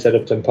 I nearly said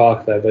Upton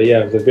Park there, but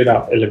they've been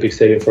at Olympic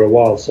Stadium for a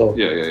while. So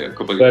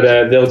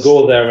they'll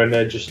go there, and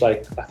they're just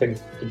I think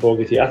the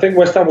bogey team. I think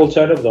West Ham will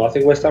turn up though. I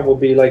think West Ham will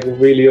be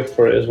really up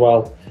for it as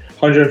well.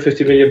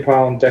 £150 million.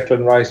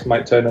 Declan Rice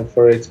might turn up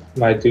for it.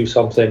 Might do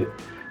something.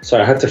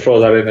 Sorry, I had to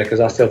throw that in there because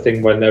I still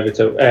think when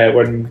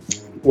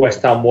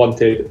West Ham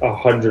wanted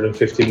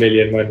 150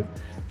 million when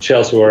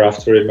Chelsea were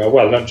after him.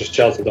 Well, not just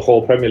Chelsea, the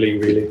whole Premier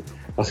League really. I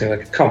was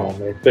thinking come on,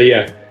 mate. But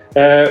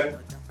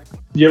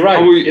you're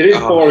right. It is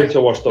boring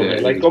to watch, though,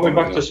 mate. Going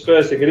back to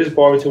Spurs thing, it is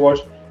boring to watch,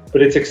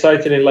 but it's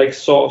exciting in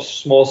sort of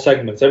small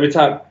segments. Every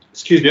time,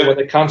 when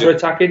they're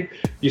counter-attacking,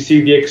 you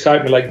see the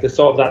excitement, the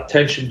sort of that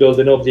tension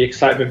building up, the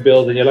excitement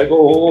building. You're like,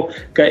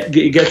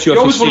 it gets you. You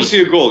always want to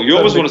see a goal. You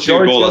always want to see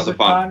a goal as a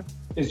fan.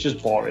 It's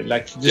just boring.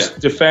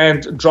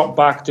 Defend, drop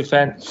back,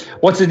 defend.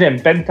 What's his name?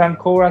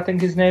 Bentancur, I think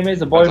his name is.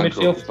 The boy in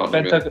midfield.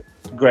 Bentancur.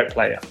 Great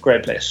player.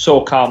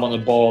 So calm on the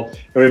ball.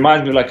 It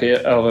reminds me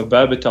of a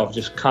Berbatov.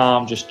 Just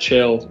calm, just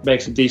chill,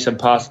 makes a decent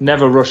pass,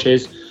 never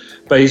rushes.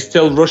 But he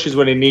still rushes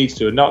when he needs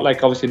to. Not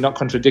obviously not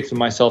contradicting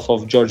myself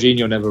of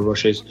Jorginho never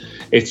rushes.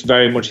 It's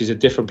very much, he's a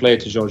different player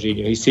to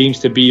Jorginho. He seems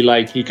to be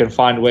he can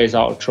find ways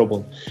out of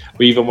trouble,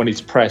 even when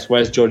he's pressed.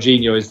 Whereas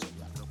Jorginho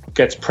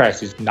gets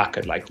pressed, he's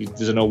knackered. He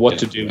doesn't know what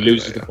to do,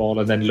 loses the ball,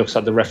 and then looks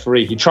at the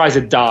referee. He tries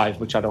a dive,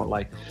 which I don't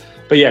like.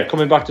 But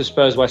coming back to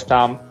Spurs West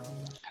Ham,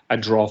 a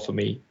draw for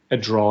me. A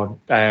draw.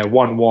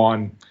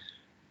 1-1,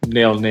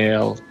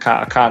 0-0.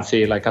 I can't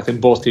see I think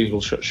both teams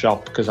will shut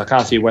shop, because I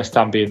can't see West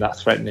Ham being that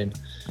threatening.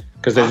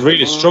 Because they've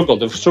really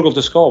struggled. They've struggled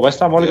to score. West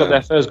Ham only got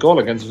their first goal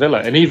against Villa,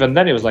 and even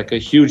then it was a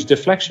huge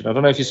deflection. I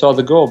don't know if you saw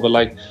the goal,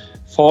 but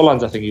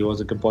Forlands, I think he was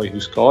a good boy who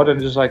scored,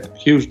 and just like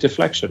huge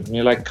deflection. And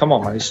you're like, come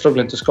on, man, he's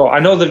struggling to score. I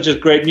know they're just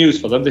great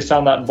news for them. They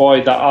signed that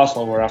boy that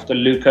Arsenal were after,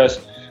 Lucas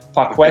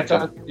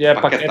Paqueta. Yeah,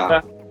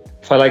 Paqueta.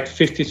 For like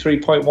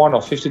 53.1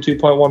 or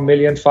 52.1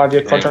 million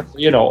 5-year contract.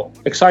 You know,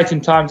 exciting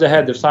times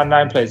ahead. They've signed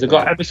 9 players. They've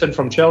got Emerson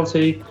from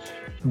Chelsea,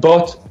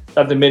 but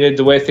at the minute,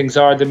 the way things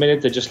are at the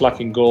minute, they're just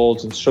lacking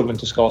goals and struggling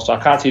to score. So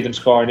I can't see them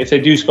scoring. If they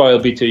do score,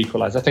 it'll be to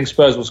equalise. I think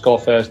Spurs will score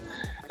first,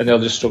 and they'll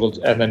just struggle.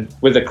 And then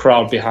with the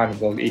crowd behind them,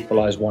 they'll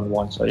equalise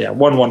 1-1. So yeah,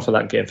 1-1 for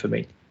that game for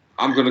me.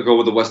 I'm going to go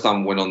with the West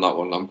Ham win on that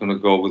one. I'm going to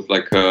go with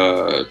like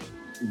a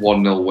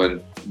 1-0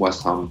 win,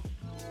 West Ham,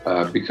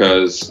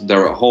 because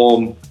they're at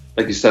home.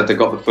 Like you said, they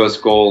got the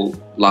first goal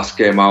last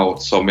game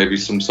out, so maybe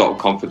some sort of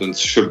confidence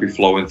should be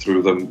flowing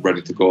through them,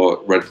 ready to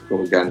go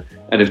again.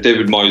 And if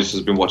David Moyes has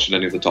been watching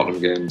any of the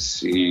Tottenham games,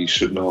 he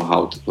should know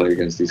how to play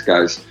against these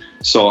guys.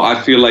 So I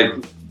feel like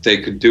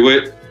they could do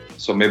it.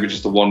 So maybe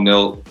just a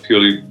 1-0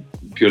 purely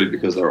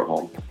because they're at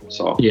home.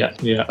 So yeah,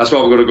 that's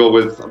what we're going to go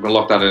with. I'm going to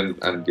lock that in,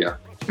 and yeah.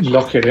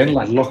 Lock it in,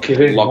 lad. Lock it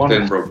in. Locked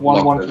in, bro.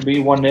 1-1 for me,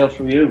 1-0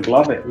 for you.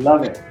 Love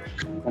it.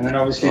 And then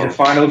obviously the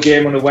final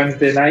game on a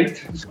Wednesday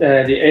night,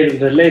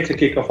 the later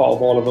kickoff out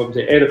of all of them,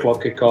 the 8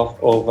 o'clock kickoff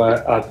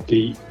over at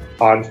the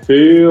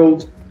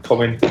Anfield,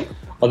 coming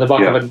on the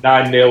back of a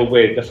 9-0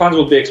 win. The fans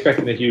will be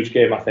expecting a huge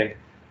game, I think.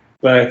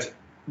 But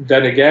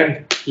then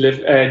again,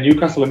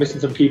 Newcastle are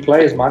missing some key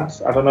players, man.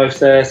 I don't know if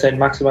Saint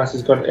Maximin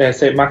is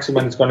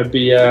going to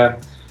be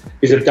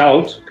is a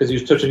doubt, because he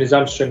was touching his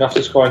hamstring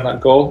after scoring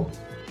that goal.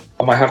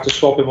 I might have to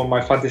swap him on my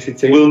fantasy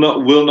team.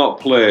 Will not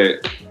play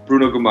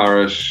Bruno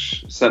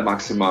Guimaraes, Saint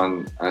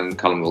Maximin, and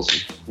Callum Wilson.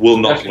 Will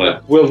not play.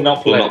 Not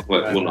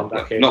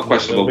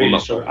questionable. Will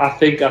not play. I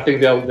think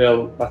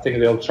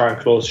they'll try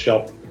and close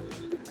shop.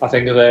 I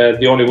think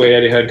the only way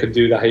Eddie Hearn can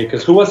do that here,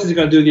 because who else is he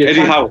going to do the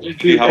attack?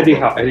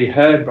 Eddie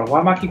Hearn, bro. Why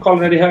am I keep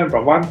calling Eddie Hearn,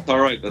 bro? All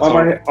right.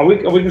 Are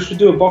we should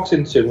do a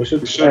boxing soon? We should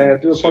do a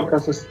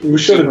podcast. We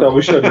shouldn't though.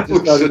 We shouldn't. We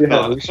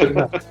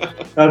shouldn't.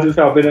 Now, to be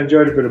fair, I've been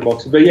enjoying a bit of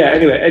boxing. But yeah,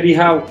 anyway, Eddie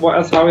Howe.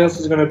 How else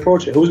is he going to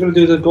approach it? Who's going to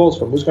do the goals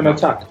for him? Who's going to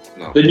attack?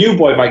 No. The new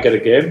boy might get a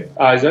game.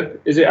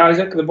 Isaac. Is it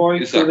Isaac, the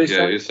boy? Isaac.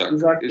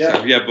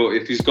 Yeah, but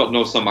if he's got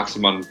no Saint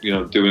Maximin,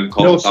 doing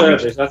no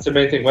service. That's the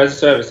main thing. Where's the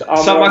service?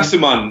 Saint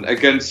Maximin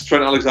against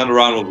Trent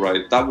Alexander-Arnold,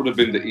 right? That would have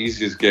been the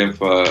easiest game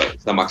for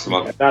Saint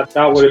Maximin. Yeah,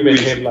 that would have been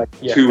him.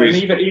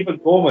 And even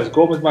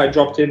Gomez might have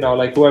dropped in now.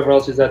 Like whoever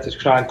else is there to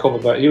try and cover,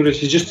 but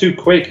he's just too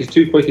quick. He's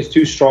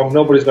too strong.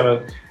 Nobody's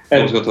gonna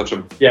touch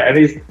him. Yeah, and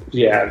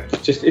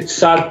it's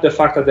sad the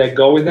fact that they're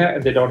going there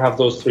and they don't have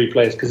those 3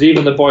 players, because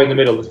even the boy in the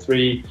middle,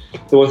 the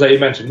ones that you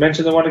mentioned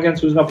the one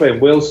against who's not playing,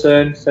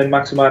 Wilson, Saint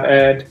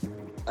Maximin,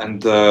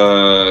 and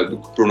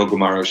Bruno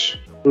Guimaraes.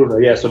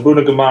 So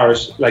Bruno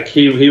Guimaraes, like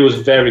he was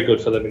very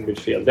good for them in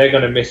midfield. They're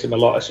going to miss him a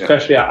lot,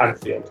 especially at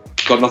Anfield.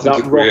 Got nothing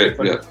to create.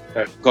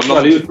 Got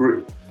nothing to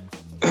create.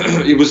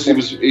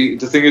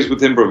 The thing is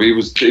with him, bro, he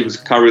was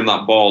carrying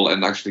that ball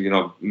and actually,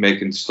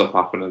 making stuff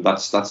happen, and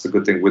that's the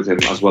good thing with him,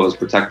 as well as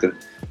protecting.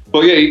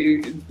 But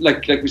yeah,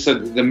 like we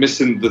said, they're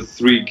missing the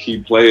 3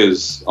 key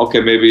players. Okay,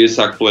 maybe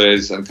Isak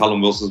plays and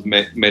Callum Wilson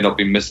may not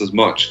be missed as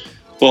much,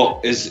 but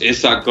is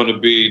Isak going to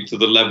be to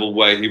the level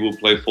where he will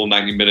play full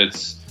 90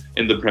 minutes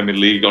in the Premier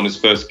League on his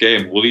first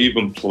game? Will he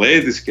even play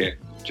this game?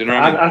 Do you know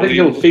what I mean? I think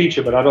he'll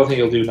feature, but I don't think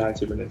he'll do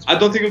 90 minutes. I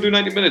don't think he'll do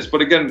 90 minutes.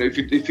 But again,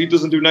 if he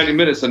doesn't do 90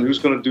 minutes, then who's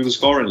going to do the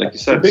scoring, like you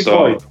said? Big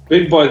boy.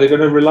 They're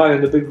going to rely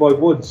on the big boy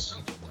Woods.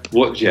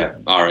 What? Yeah.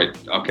 All right.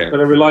 Okay. Going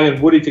to rely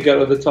on Woody to get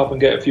to the top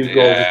and get a few goals.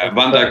 Yeah.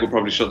 Van Dijk will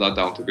probably shut that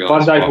down. To be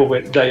honest, Van Dijk will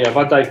win. Yeah.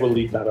 Van Dijk will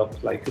lead that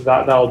up. Like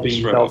that'll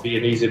be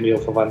an easy meal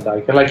for Van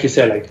Dijk. And like you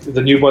said, like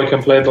the new boy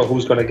can play, but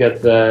who's going to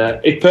get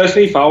the?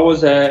 Personally, if I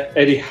was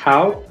Eddie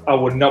Howe, I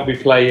would not be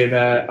playing.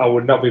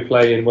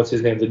 What's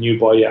his name? The new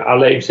boy. Yeah. I'll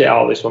let him sit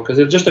out this one, because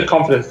it's just a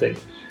confidence thing.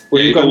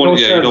 You don't want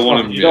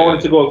him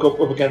to go up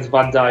against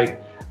Van Dijk.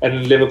 And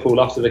in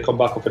Liverpool, after they come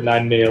back up at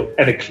 9-0,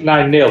 and a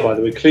 9-0 by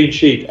the way, clean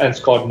sheet and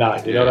scored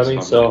 9. You know what I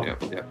mean? So,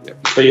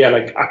 but yeah,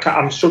 like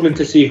I'm struggling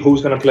to see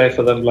who's going to play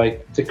for them,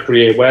 like to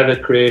create where the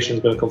creation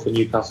is going to come for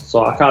Newcastle.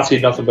 So I can't see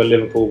nothing but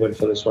Liverpool win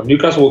for this one.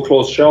 Newcastle will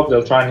close shop.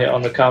 They'll try and hit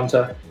on the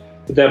counter,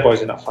 but their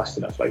boys are not fast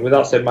enough. Like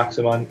without Saint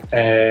Maximin,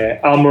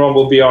 Almiron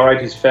will be all right.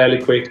 He's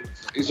fairly quick.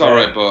 He's all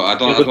right, but I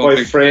don't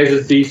think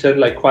Fraser's decent,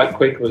 like quite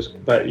quick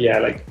but yeah,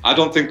 like I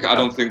don't think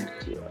Almiron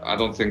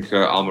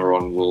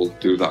will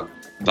do that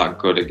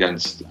good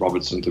against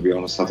Robertson, to be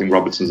honest. I think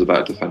Robertson's a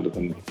better defender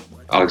than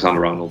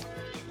Alexander-Arnold.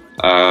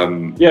 I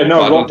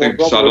don't think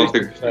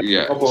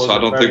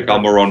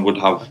Almiron would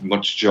have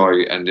much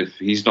joy, and if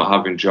he's not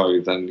having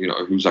joy, then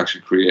who's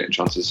actually creating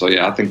chances. So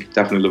yeah, I think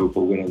definitely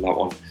Liverpool win on that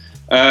one.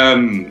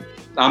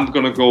 I'm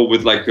gonna go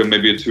with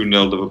maybe a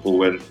 2-0 Liverpool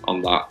win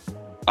on that.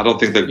 I don't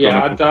think they're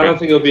going to... I don't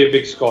think it'll be a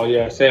big score,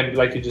 yeah. Same,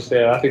 like you just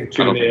said, I think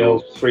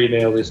 2-0,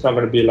 3-0. It's not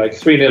going to be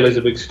 3-0 is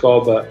a big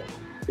score, but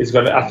it's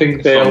going to... I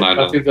think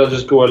they'll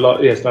just go a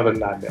lot... Yeah, it's not a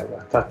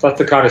 9-0. That's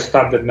the kind of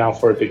standard now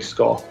for a big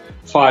score.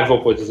 5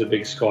 upwards is a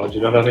big score, do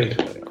you know what I mean?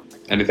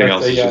 Anything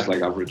else is just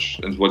average,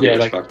 is what you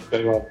expect.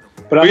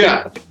 But But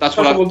I think that's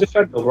Newcastle will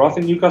defend, though, bro. I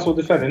think Newcastle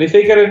will defend. And if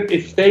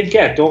they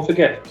get, don't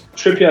forget,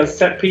 Trippier's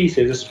set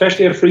pieces,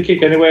 especially a free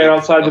kick anywhere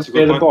outside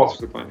the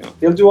box,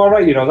 he'll do all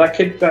right. You know, that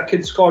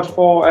kid scored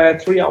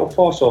 3 out of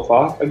 4 so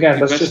far. Again,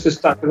 that's just a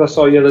stat that I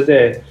saw the other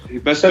day. He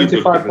best do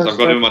good because I've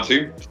got him in my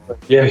team.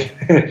 Yeah,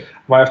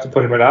 might have to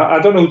put him in. I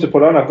don't know who to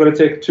put on. I've got to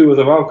take 2 of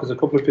them out because a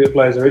couple of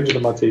players are injured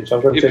in my team. So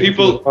I've got to take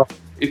 2 of them out.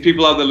 If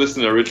people out there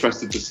listening are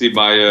interested to see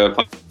my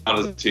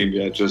fantasy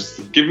team,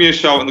 just give me a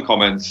shout in the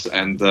comments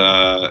and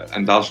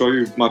I'll show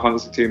you my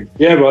fantasy team.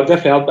 Yeah, bro,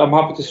 definitely. I'm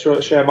happy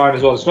to share mine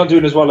as well. It's not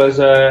doing as well as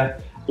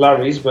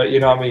Larry's, but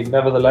you know what I mean.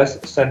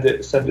 Nevertheless, send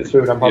it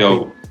through, and I'm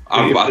happy.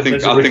 I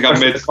think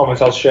I've made the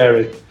comments. I'll share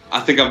it.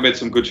 I think I've made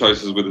some good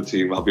choices with the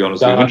team. I'll be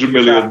honest. 100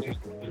 million.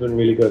 It's been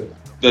really good.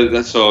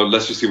 So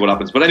let's just see what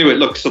happens. But anyway,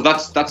 look. So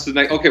that's the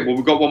next. Okay, well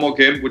we've got one more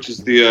game, which is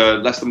the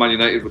Leicester Man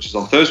United, which is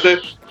on Thursday.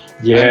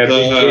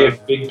 Yeah,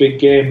 big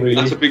game, really.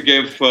 That's a big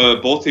game for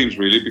both teams,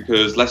 really,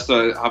 because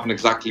Leicester haven't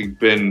exactly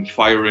been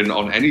firing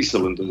on any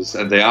cylinders,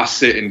 and they are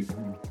sitting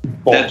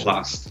dead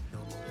last,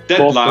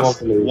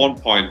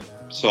 1 point.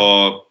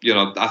 So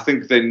I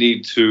think they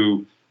need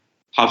to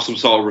have some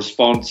sort of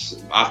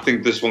response. I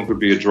think this one could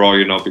be a draw,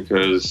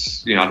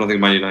 because I don't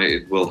think Man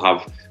United will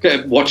have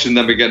watching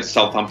them against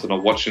Southampton or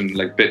watching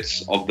like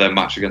bits of their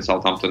match against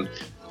Southampton.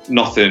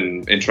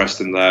 Nothing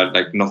interesting there.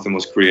 Like nothing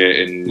was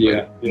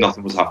creating.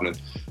 Nothing was happening.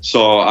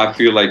 So I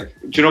feel like,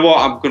 do you know what?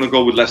 I'm gonna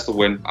go with Leicester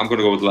win. I'm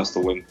gonna go with Leicester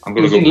win.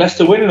 You think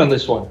Leicester winning on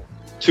this one?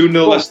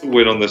 2-0 Leicester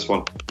win on this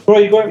one. Bro,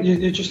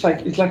 you're just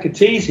like, it's like a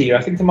tease here.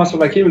 I think the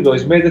master here we go.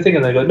 He's made the thing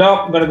and they go, no,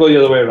 I'm going to go the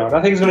other way around.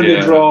 I think it's going to be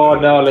a draw.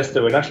 No,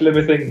 Leicester win. Actually,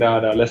 let me think. No,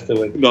 Leicester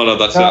win. No,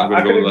 that's it. I'm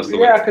going to go with Leicester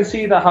win. Yeah, I can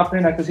see that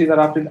happening. I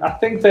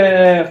think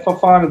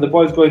Fofana, the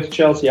boys going to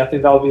Chelsea, I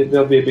think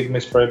there'll be a big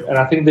miss for him. And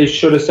I think they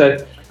should have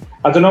said,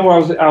 I don't know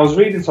where I was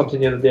reading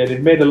something the other day and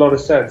it made a lot of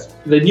sense.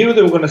 They knew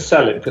they were going to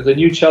sell it because they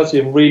knew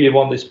Chelsea really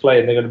want this player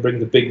and they're going to bring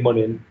the big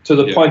money in to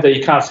the point that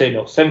you can't say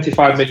no.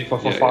 75 million for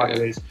Fofana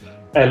is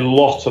a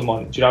lot of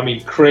money. Do you know what I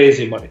mean?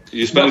 Crazy money.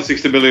 You spent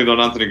 60 million on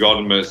Anthony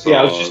Gordon, mate. So,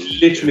 I was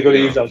just literally going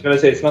to use that. I was going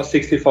to say it's not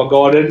 60 for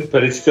Gordon,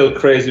 but it's still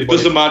crazy money. It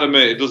doesn't matter,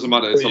 mate. It doesn't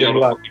matter. It's a lot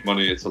of fucking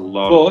money. It's a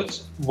lot. But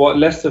what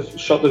Leicester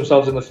shot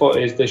themselves in the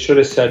foot is they should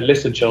have said,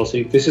 listen,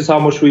 Chelsea, this is how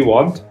much we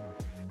want.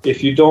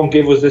 If you don't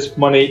give us this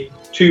money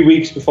 2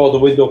 weeks before the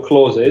window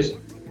closes,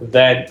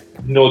 then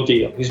no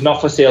deal. He's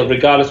not for sale,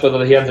 regardless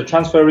whether he has a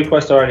transfer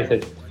request or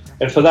anything.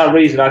 And for that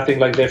reason, I think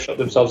they've shot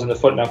themselves in the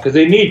foot now because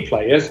they need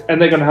players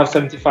and they're going to have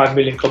 75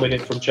 million coming in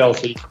from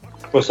Chelsea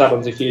for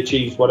Adams if he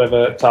achieves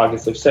whatever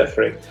targets they've set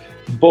for him.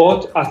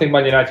 But I think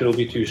Man United will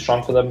be too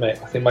strong for them, mate.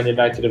 I think Man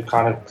United have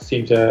kind of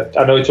seemed to...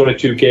 I know it's only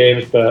 2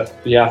 games, but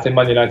I think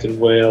Man United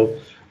will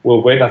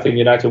win. I think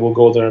United will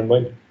go there and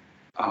win.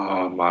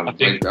 Oh, man. I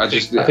think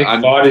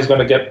Vardy's going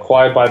to get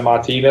quiet by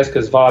Martinez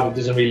because Vardy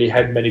doesn't really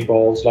head many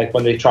balls like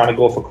when they're trying to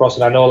go for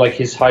crossing. I know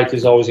his height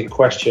is always in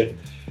question.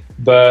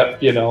 But,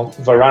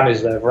 Varane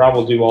is there. Varane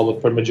will do all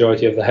the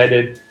majority of the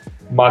heading.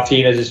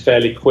 Martinez is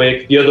fairly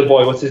quick. The other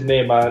boy, what's his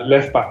name?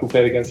 Left back who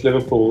played against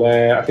Liverpool.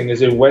 I think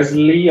is it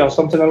Wesley or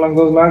something along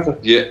those lines?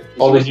 Yeah.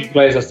 All these new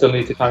players, I still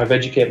need to kind of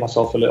educate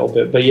myself a little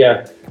bit. But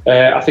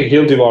I think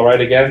he'll do all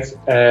right against.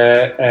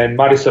 And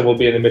Maddison will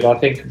be in the middle. I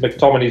think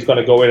McTominay's going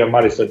to go in on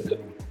Maddison.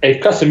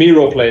 If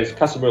Casemiro plays,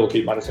 Casemiro will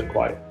keep Maddison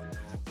quiet.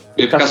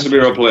 If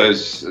Casemiro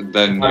plays,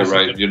 then you're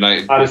right.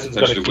 United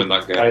potentially win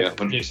that game.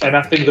 And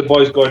I think the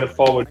boys going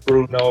forward,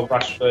 Bruno,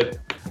 Rashford,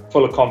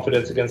 full of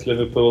confidence against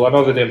Liverpool. I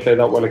know they didn't play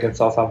that well against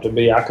Southampton,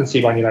 but I can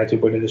see Man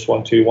United winning this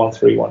 1-2,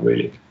 1-3-1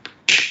 really.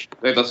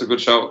 Hey, that's a good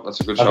shout.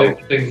 That's a good shout. I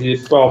think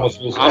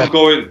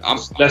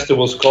Leicester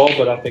will score,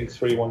 but I think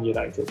 3-1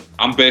 United.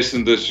 I'm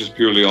basing this just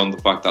purely on the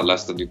fact that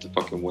Leicester need to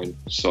fucking win.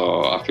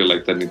 So I feel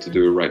like they need to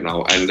do it right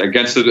now. And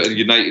against a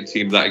United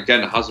team that,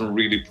 again, hasn't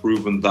really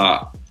proven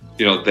that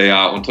they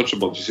are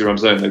untouchable. Do you see what I'm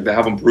saying? Like they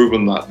haven't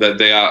proven that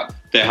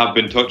they have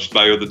been touched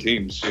by other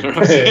teams. You know what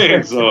I'm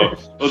saying? So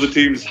other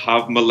teams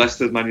have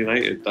molested Man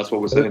United. That's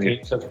what we're saying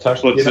here.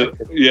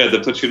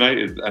 They've touched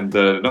United, and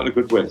not in a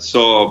good way.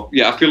 So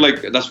I feel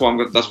like that's why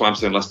I'm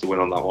saying Leicester win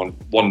on that one.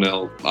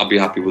 1-0. I'll be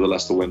happy with a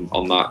Leicester win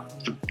on that,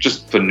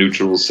 just for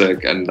neutral's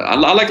sake. And I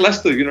like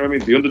Leicester. You know what I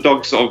mean? The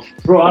underdogs of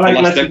I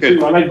like Leicester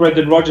too. I like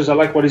Brendan Rodgers. I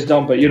like what he's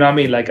done. But you know what I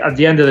mean? Like at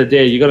the end of the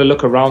day, you got to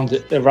look around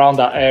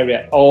that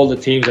area. All the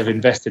teams have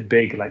invested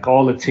big. Like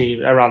all the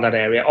teams around that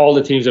area, all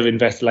the teams have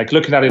invested. Like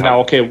looking at it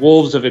now, okay,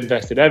 Wolves have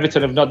invested.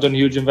 Everton have not done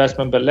huge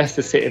investment, but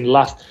Leicester sitting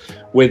last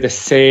with the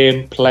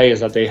same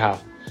players that they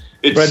have.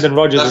 Brendan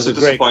Rodgers is a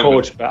great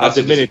coach, but at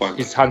the minute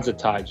his hands are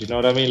tied. You know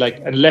what I mean? Like,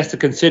 and Leicester,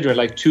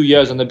 considering 2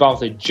 years on the bounce,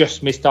 they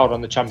just missed out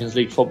on the Champions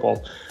League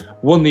football.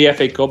 Won the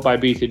FA Cup by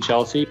beating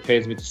Chelsea.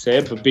 Pains me to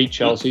say, but beat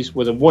Chelsea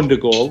with a wonder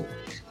goal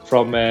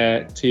from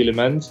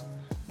Tielemans.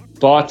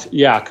 But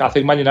I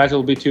think Man United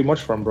will be too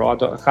much for them, bro.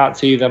 I can't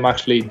see them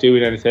actually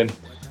doing anything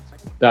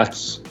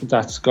that's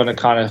going to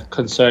kind of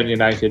concern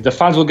United. The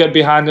fans will get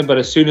behind them, but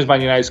as soon as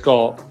Man United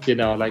score,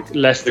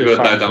 Leicester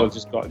fans will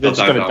just go. They're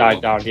just going to die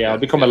down. Yeah, it'll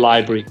become a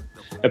library.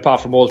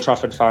 apart from Old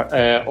Trafford,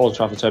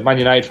 so Man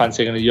United fans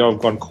singing, you're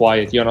gone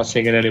quiet, you're not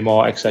singing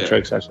anymore, etc.,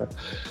 etc.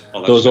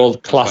 Those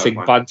old classic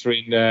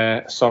bantering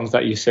songs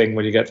that you sing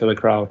when you get to the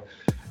crowd,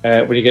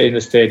 when you get in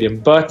the stadium.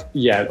 But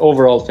yeah,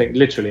 overall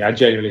I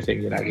genuinely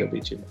think United will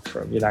beat you.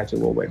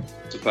 United will win.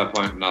 It's a fair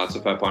point. No, it's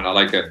a fair point. I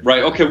like it.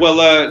 Right. Okay.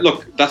 Well,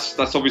 look, that's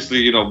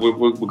obviously,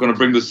 we're going to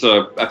bring this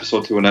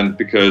episode to an end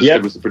because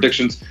it was the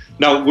predictions.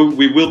 Now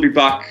we will be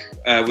back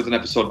with an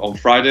episode on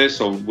Friday,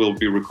 so we'll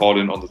be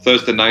recording on the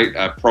Thursday night,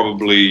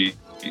 probably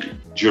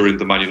during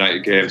the Man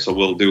United game. So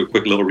we'll do a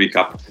quick little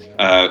recap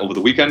over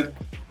the weekend,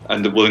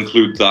 and we'll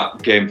include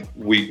that game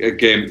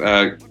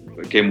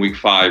week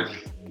 5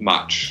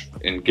 match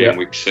in game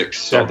week 6.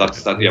 So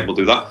we'll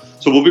do that.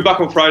 So we'll be back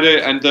on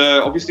Friday, and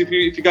obviously if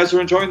you guys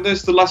are enjoying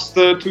this, the last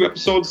 2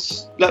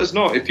 episodes, let us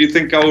know. If you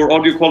think our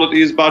audio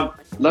quality is bad,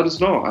 let us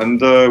know, and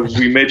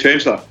we may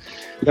change that.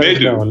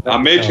 I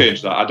may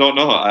change that. I don't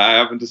know. I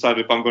haven't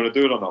decided if I'm going to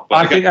do it or not.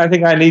 But I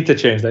think I need to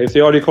change that. If the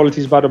audio quality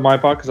is bad on my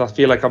part, because I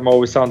feel like I'm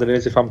always sounding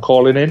as if I'm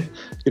calling in.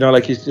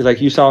 Like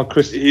you sound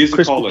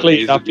crystal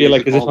clean. I feel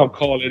like as if I'm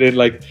calling in,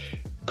 like,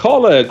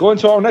 caller, going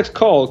to our next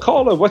call.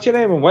 Caller, what's your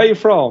name and where are you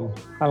from?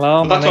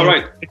 Hello. That's all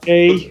right.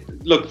 Okay.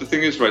 Look, the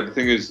thing is,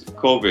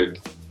 COVID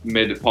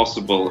made it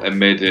possible and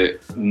made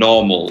it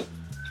normal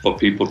for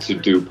people to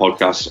do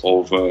podcasts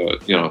over,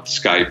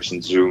 Skypes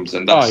and Zooms,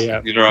 and that's,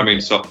 you know what I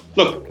mean? So,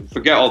 look,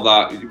 forget all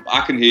that.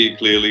 I can hear you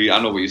clearly.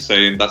 I know what you're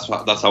saying. That's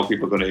how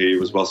people are going to hear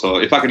you as well. So,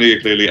 if I can hear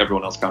you clearly,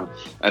 everyone else can.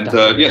 And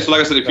so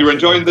like I said, if you're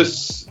enjoying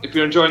this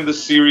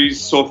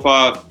series so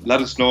far, let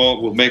us know.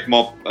 We'll make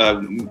more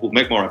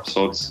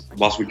episodes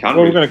whilst we can.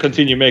 Well, we're going to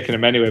continue making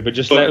them anyway, but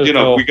let us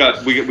know. we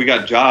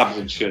got jobs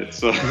and shit.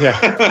 So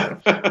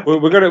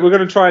we're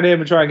gonna try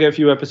and get a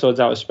few episodes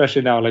out,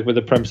 especially now, like with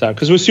the Prem side,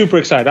 because we're super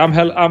excited.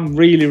 I'm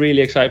really,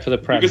 really excited for the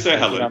Prem. You can say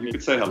hella. You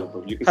can say hella,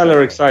 bro. Hella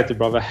excited,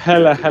 brother.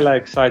 Hella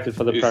excited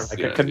for the Prem.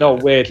 Like, I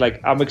cannot wait.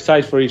 Like, I'm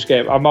excited for each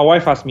game. My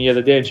wife asked me the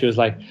other day, and she was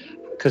like,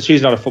 because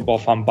she's not a football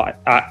fan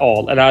at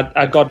all, and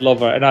I God love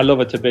her, and I love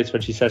her to bits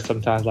when she says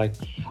sometimes, like,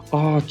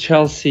 oh,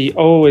 Chelsea,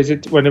 oh, is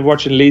it, when they're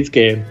watching Leeds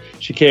game,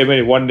 she came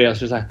in one day and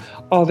she was like,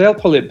 oh, they'll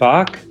pull it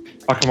back.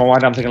 Back in my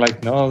mind, I'm thinking,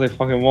 like, no, they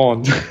fucking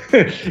won't.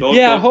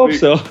 I hope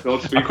so.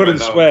 I couldn't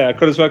swear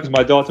because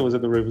my daughter was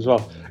in the room as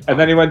well. And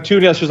then he went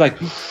 2-0. She was like,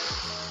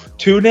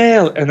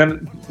 2-0. And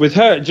then with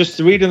her, just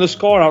reading the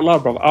score out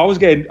loud, bro, I was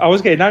getting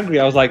angry.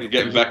 I was like, you're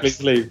getting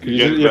vexed.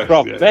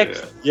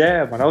 Vexed.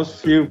 Yeah, man, I was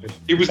fuming.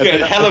 He was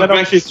getting hella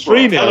vexed.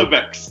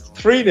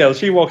 3-0.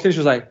 She walked in, she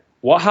was like,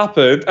 what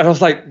happened? And I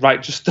was like,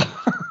 right, just stop.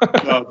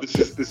 No,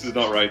 this is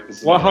not right.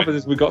 What happened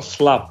is we got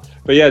slapped.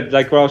 But yeah,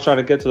 like when I was trying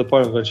to get to the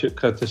point of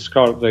to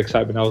score up the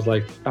excitement, I was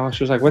like,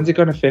 she was like, when's it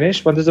going to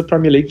finish? When does the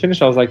Premier League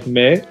finish? I was like,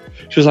 May.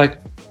 She was like,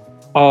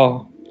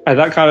 oh. And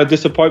that kind of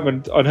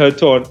disappointment on her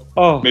tone.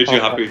 Made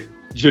you happy.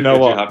 Do you know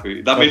what?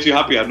 That made you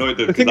happy. I know it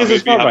did. The thing is,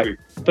 it's not right.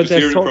 But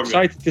they're so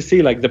excited to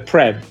see, like, the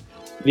Prem,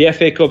 the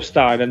FA Cup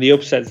starting, and the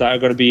upsets that are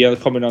going to be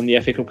coming on the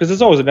FA Cup, because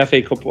there's always an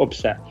FA Cup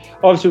upset.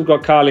 Obviously, we've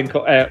got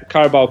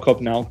Carabao Cup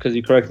now, because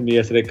you corrected me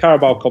yesterday.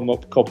 Carabao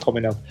Cup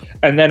coming up,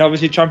 and then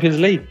obviously Champions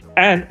League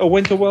and a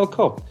Winter World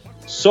Cup.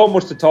 So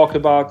much to talk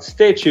about.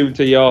 Stay tuned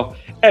to your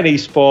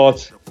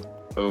NESports.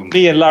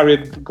 Me and Larry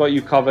have got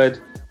you covered.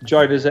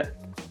 Join us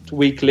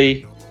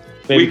weekly.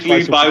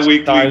 Weekly,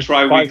 bi-weekly,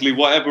 tri-weekly,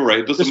 whatever, right?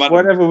 It doesn't matter.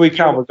 Whenever we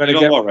can, we're going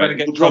to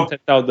get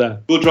content out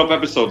there. We'll drop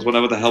episodes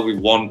whenever the hell we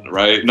want,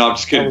 right? No, I'm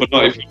just kidding. But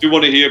no, if you do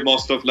want to hear more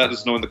stuff, let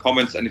us know in the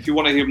comments. And if you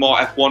want to hear more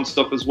F1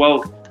 stuff as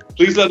well,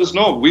 please let us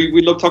know.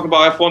 We love talking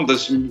about F1.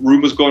 There's some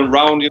rumours going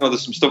around,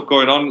 there's some stuff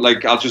going on.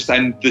 Like, I'll just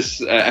end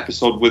this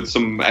episode with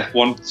some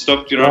F1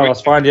 stuff. Do you know what I mean?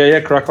 That's fine. Yeah,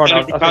 crack on.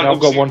 I think I've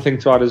got one thing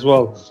to add as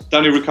well.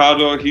 Danny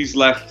Ricciardo, he's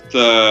left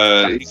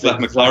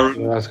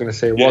McLaren. I was going to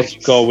say, what's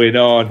going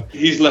on?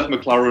 He's left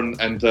McLaren,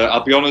 and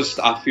I'll be honest,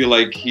 I feel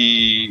like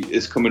he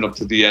is coming up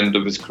to the end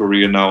of his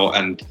career now.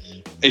 And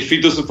if he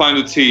doesn't find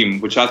a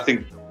team, which I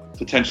think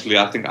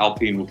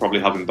Alpine will probably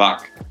have him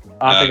back.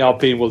 I think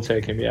Alpine will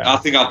take him, yeah. I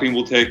think Alpine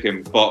will take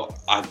him, but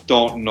I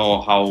don't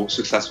know how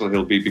successful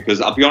he'll be,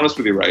 because I'll be honest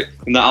with you, right?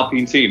 In that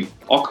Alpine team,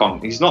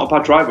 Ocon, he's not a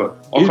bad driver.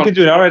 He's been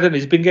doing all right, hasn't he?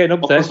 He's been getting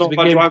up there. He's been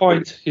getting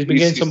points. He's been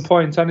getting some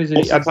points, hasn't he?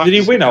 Did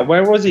he win out?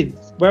 Where was he?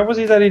 Where was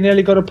he that he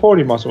nearly got a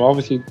podium or something?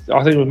 Obviously,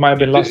 I think it might have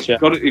been last year.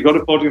 He got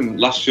a podium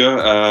last year.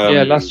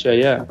 Last year,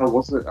 yeah. How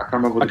was it? I can't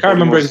remember. I can't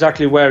remember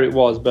exactly where it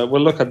was, but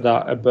we'll look at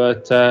that.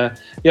 But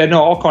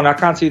Ocon, I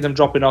can't see them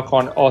dropping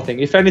Ocon or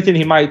thing. If anything,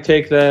 he might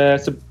take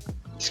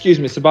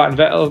Sebastian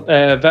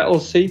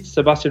Vettel's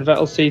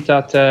seat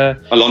at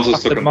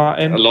Aston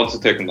Martin. Alonso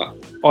taking that.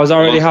 Oh, has that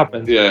already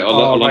happened? Yeah,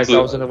 Alonso. Right, I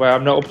was unaware.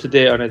 I'm not up to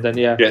date on it then,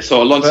 yeah. Yeah,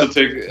 so Alonso's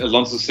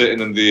sitting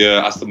in the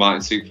Aston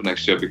Martin seat for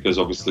next year, because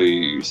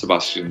obviously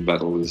Sebastian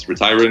Vettel is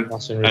retiring.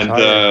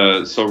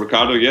 And so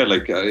Ricciardo,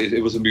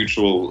 it was a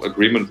mutual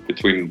agreement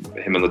between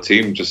him and the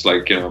team, just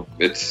like,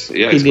 it's,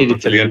 he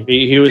needed to leave.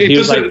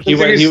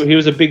 He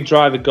was a big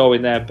driver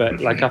going there,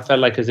 but like I felt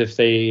like as if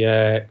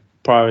they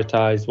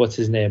prioritised. What's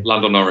his name?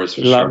 Lando Norris.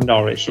 For sure.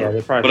 Norris. For sure. Yeah,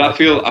 they prioritised. But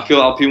I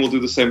feel Alpine will do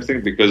the same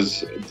thing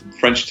because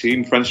French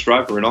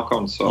driver in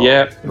Ocon. So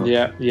yeah,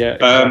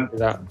 exactly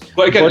that.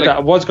 But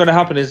again, what's going to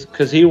happen is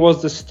because he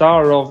was the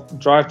star of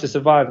Drive to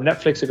Survive,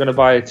 Netflix are going to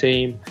buy a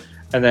team.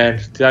 And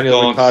then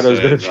Daniel Ricciardo is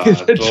going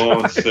to be the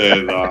Don't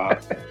say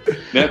that.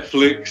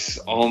 Netflix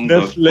on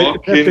the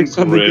fucking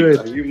grid.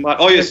 Are you mad?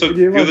 Oh yeah. So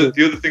the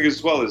other thing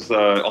as well is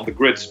on the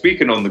grid.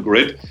 Speaking on the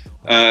grid,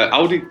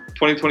 Audi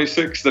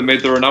 2026. They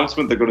made their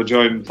announcement. They're going to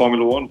join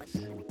Formula One.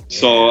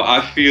 So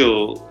I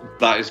feel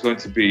that is going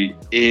to be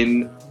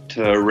interesting.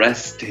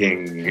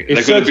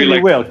 It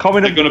certainly will.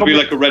 They're going to be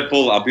like a Red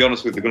Bull. I'll be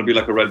honest with you. They're going to be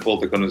like a Red Bull.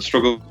 They're going to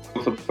struggle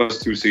for the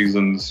first 2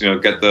 seasons,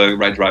 get the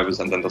right drivers,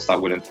 and then they'll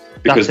start winning.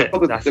 Because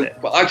that's it.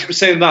 Well, actually,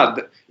 saying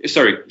that,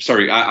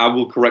 sorry, I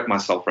will correct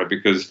myself, right?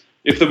 Because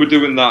if they were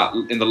doing that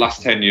in the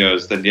last 10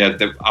 years, then yeah,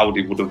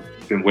 Audi would have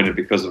been winning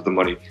because of the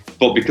money.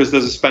 But because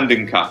there's a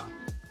spending cap,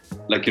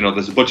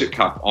 there's a budget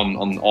cap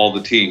on all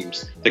the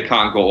teams, they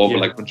can't go over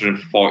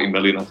 140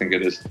 million, I think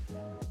it is.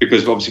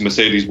 Because obviously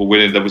Mercedes were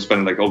winning, they were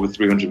spending over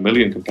 300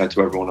 million compared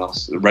to everyone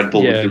else. Red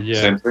Bull would do the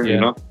same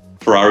thing,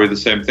 Ferrari the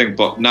same thing.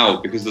 But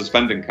now, because of the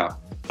spending cap,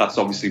 that's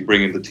obviously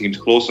bringing the teams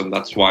closer, and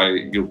that's why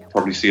you'll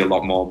probably see a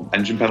lot more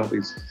engine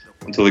penalties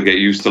until they get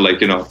used to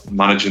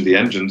managing the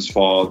engines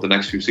for the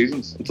next few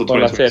seasons until 2026. Well,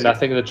 that's it. And I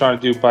think they're trying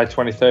to do by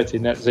 2030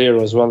 net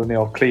zero as well,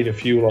 and cleaner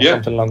fuel or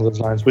something along those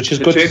lines, which is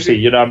good to see.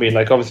 You know what I mean?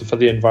 Obviously for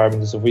the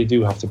environment, so we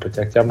do have to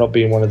protect it. I'm not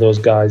being one of those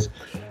guys.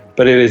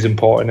 But it is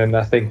important, and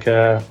I think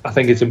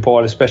it's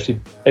important,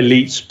 especially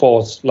elite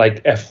sports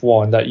like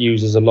F1 that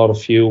uses a lot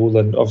of fuel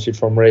and obviously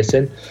from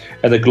racing,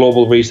 and the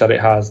global reach that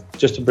it has,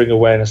 just to bring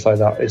awareness like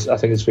that I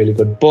think it's really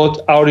good.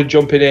 But Audi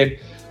jumping in,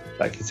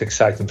 it's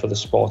exciting for the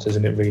sport,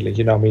 isn't it? Really,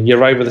 you know what I mean? You're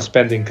right with the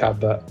spending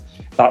cap, but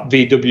that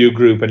VW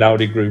group and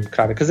Audi group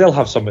kind of, because they'll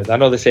have something. I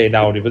know they say in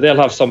Audi, but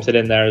they'll have something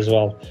in there as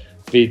well.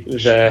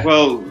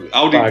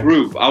 Audi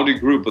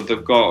group, but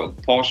they've got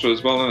Porsche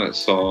as well in it.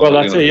 So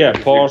that's it, yeah.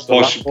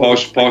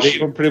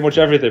 Porsche, pretty much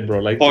everything,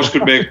 bro.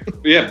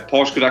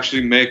 Porsche could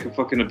actually make a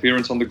fucking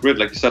appearance on the grid,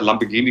 like you said.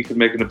 Lamborghini could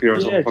make an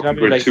appearance on the fucking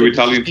grid. 2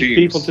 Italian teams.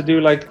 People to do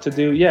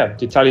the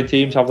Italian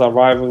teams have that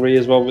rivalry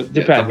as well.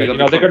 Depends.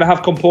 They're going to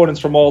have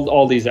components from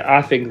all these.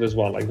 I think as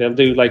well. They'll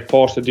do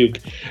Porsche do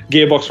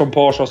gearbox from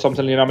Porsche or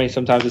something. You know what I mean?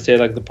 Sometimes they say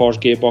the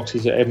Porsche gearbox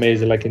is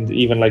amazing,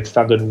 in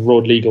standard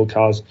road legal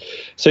cars.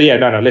 So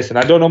listen.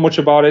 I don't know much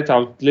about it.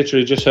 I've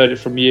literally just heard it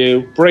from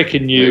you.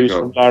 Breaking news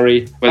from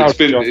Larry. But it's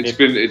been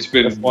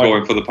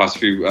going for the past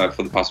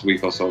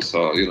week or so.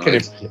 So I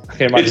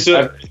can't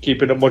imagine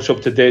keeping it much up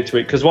to date to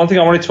it. Because one thing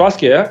I wanted to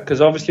ask you, because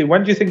obviously,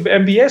 when do you think the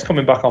NBA is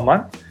coming back on,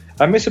 man?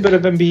 I miss a bit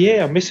of NBA.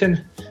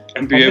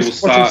 NBA will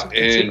start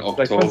in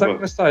October. When's that going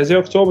to start? Is it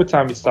October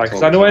time it starts?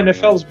 Because I know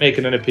NFL's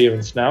making an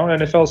appearance now.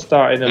 NFL's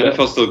starting.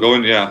 NFL's still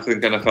going. Yeah, I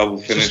think NFL will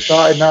finish. It's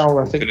starting now.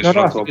 I think.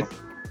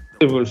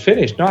 It will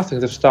finish. No, I think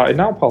they've started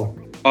now, Paul.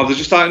 Oh, they're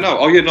just starting now.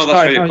 Oh yeah, no,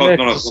 that's right.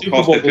 The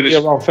Super Bowl will be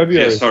around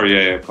February. Yeah,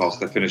 sorry, of course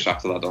they finish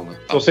after that, don't they?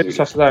 They'll finish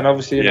after that, and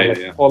obviously,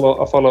 I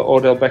follow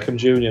Odell Beckham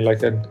Jr.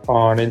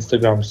 on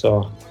Instagram.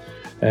 So,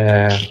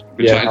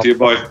 chatting to you,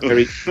 boy.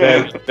 very,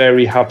 very,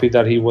 very happy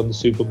that he won the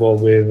Super Bowl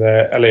with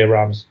LA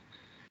Rams.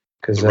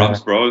 The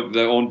Rams, bro,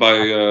 they're owned by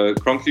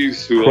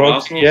Cronkies, who are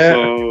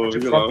Arsenal.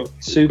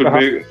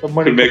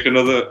 Could make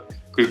another.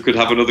 Could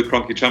have another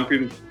Cronky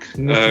champion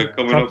coming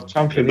up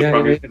in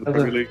the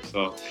Premier League.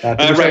 So,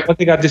 right. One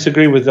thing I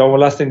disagree with, though, one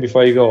last thing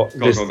before you go,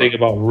 thing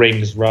about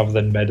rings rather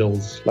than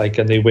medals,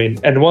 and they win.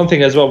 And one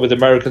thing as well with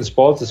American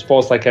sports, the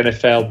sports like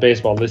NFL,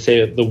 baseball, they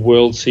say the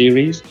World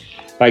Series,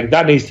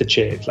 that needs to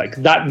change.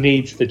 That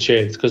needs to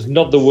change because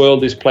not the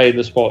world is playing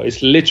the sport.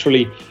 It's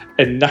literally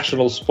a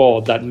national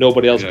sport that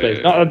nobody else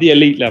plays. Not at the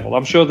elite level.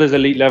 I'm sure there's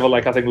elite level,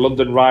 I think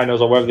London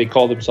Rhinos or whatever they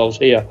call themselves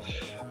here.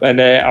 And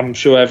I'm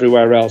sure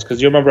everywhere else,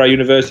 because you remember at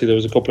university there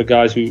was a couple of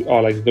guys who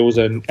there was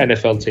an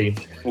NFL team.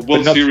 Well,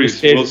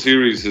 World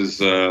Series is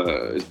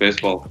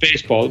baseball.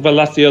 Baseball, well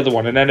that's the other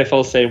one. And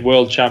NFL saying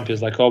world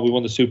champions, we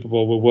won the Super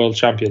Bowl, we're world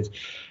champions.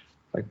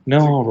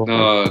 No,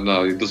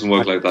 it doesn't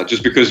work like that.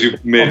 Just because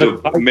you've made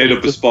up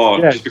a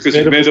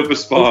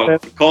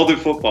sport, called it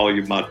football,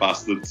 you mad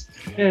bastards.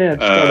 Yeah,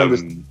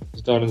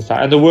 just don't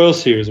understand. And the World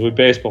Series with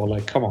baseball,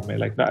 come on,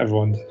 mate, not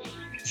everyone.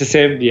 It's the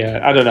same,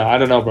 I don't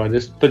know, bro.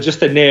 Just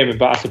the name,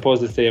 but I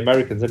suppose it's the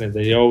Americans, isn't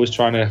it?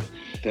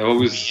 They're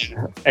always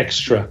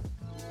extra.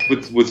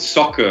 With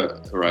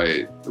soccer,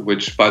 right?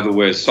 Which, by the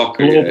way,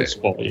 soccer. Global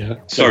sport, yeah.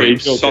 Sorry,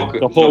 soccer.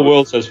 The whole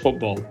world says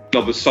football.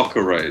 No, but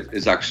soccer, right,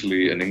 is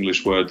actually an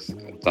English word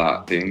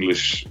that the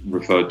English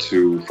referred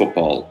to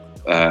football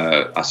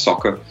as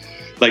soccer.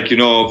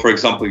 For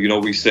example,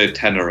 we say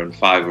tenner and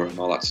fiver and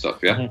all that stuff,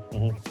 yeah?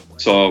 Mm-hmm.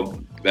 So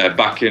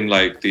back in the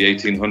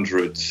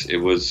 1800s, it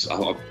was,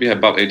 about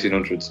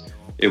 1800s,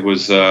 it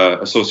was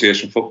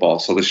association football.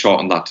 So they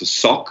shortened that to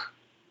sock,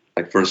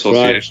 for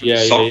association,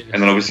 sock,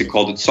 and then obviously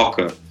called it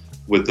soccer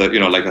with the,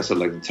 like I said,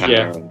 the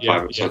tenner and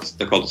fiver. So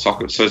they called it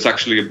soccer. So it's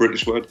actually a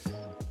British word,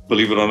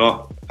 believe it or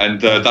not. And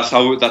that's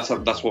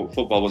what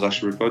football was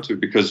actually referred to,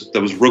 because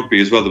there was rugby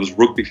as well. There was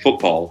rugby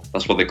football.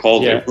 That's what they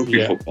called it,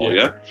 rugby football.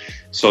 Yeah.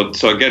 So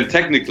again,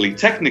 technically,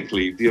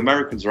 the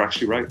Americans are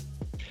actually right.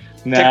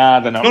 Nah,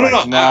 they're not.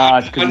 No.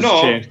 Nah, because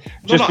it's changed.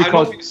 Just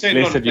because,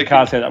 listen, you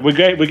can't say that. We're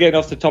getting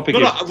off the topic.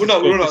 No.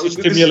 It's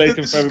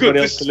stimulating for everybody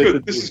else to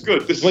listen. This is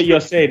good. What you're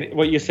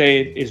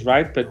saying is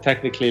right, but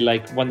technically,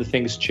 like, when the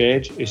things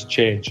change, it's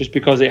changed. Just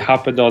because it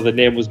happened or the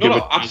name was given.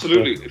 No,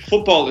 absolutely.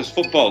 Football is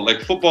football.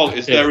 Like, football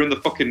is there in the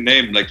fucking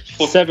name. Like,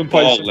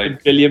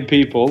 7.7 billion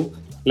people.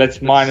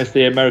 Let's minus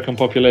the American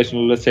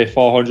population. Let's say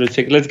 400.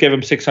 Let's give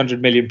them 600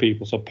 million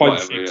people. So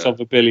 0.6 of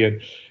a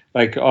billion.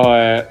 Like,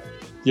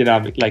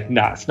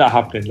 it's not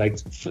happening. Like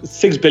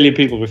 6 billion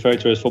people refer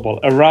to it as football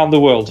around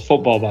the world.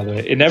 Football, by the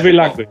way, in every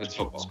language,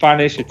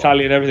 Spanish,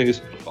 Italian, everything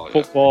is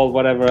football,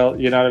 whatever else.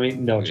 You know what I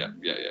mean? No. Yeah.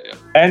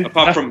 And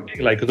apart from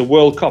like the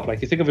World Cup,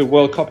 like you think of a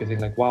World Cup, you think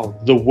like, wow,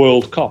 the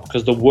World Cup,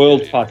 because the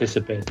world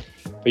participates.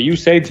 But you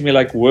say to me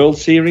like World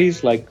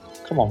Series, like,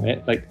 come on,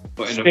 mate. Like,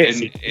 but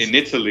in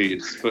Italy,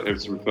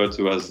 it's referred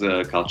to as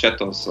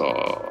calcettos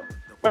or.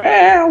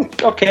 Well,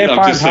 okay,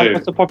 fine. Half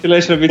of the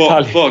population of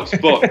Italy.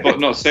 But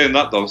not saying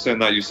that though. Saying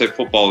that, you say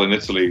football in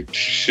Italy,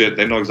 shit,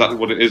 they know exactly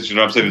what it is. You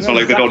know what I'm saying? It's not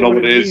like they don't know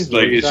what it is.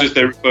 Like, it's just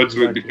they refer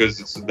to it because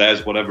it's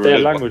theirs, whatever. Their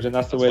it is. language, and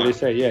that's the way they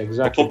say. Yeah,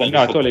 exactly.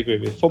 No, I totally agree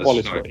with you. Football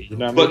is footy. You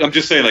know what I mean? But I'm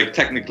just saying, like,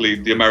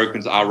 technically, the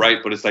Americans are right.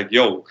 But it's like,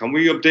 yo, can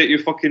we update your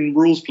fucking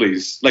rules,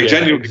 please? Like,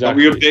 genuinely, can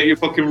we update your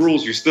fucking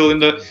rules? You're still in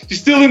the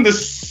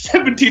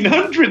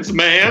 1700s,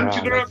 man. Do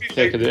you know what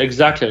I mean?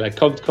 Exactly. Like,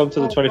 come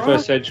to the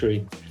 21st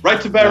century. Right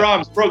to bear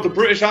arms, bro. The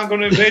British aren't going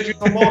to invade you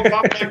no more.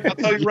 Like, I'll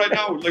tell you right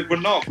now, like, we're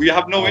not. We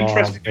have no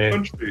interest in your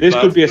country. This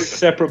could be a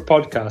seperate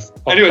podcast.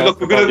 Anyway, look,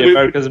 we're going to the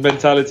Americans'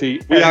 mentality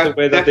and the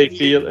way that they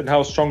feel and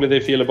how strongly they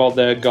feel about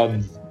their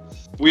guns.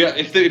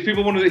 If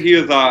people wanted to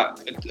hear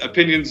that,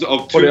 opinions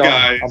of two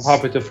guys, I'm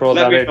happy to throw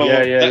that in.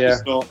 Yeah.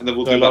 And then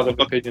we'll do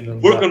that.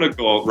 We're going to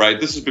go. Right,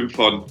 this has been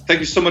fun.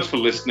 Thank you so much for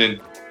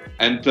listening,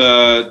 and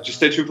just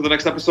stay tuned for the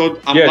next episode.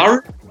 I'm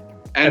Larry,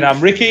 and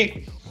I'm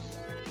Ricky.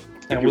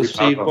 And we'll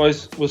see you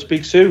boys. We'll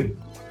speak soon.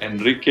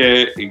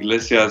 Enrique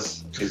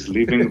Iglesias is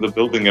leaving the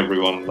building,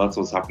 everyone. That's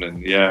what's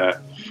happening. Yeah.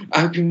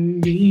 I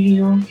can be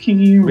your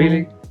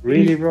hero.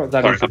 Really, bro?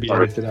 That needs to be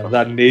edited out.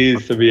 That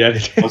needs to be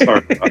edited. Oh,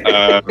 sorry.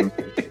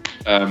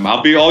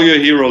 I'll be all your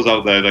heroes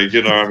out there. Like,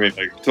 you know what I mean?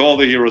 Like, to all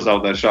the heroes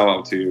out there, shout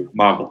out to you.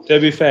 Marvel. To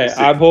be fair,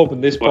 I'm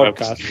hoping this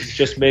podcast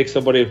just makes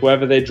somebody,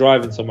 whoever they're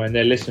driving somewhere and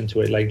they're listening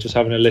to it, like just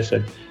having a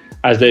listen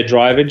as they're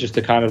driving, just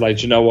to kind of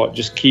like, you know what,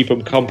 just keep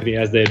them company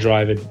as they're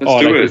driving.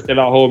 Let's do it. They're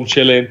at home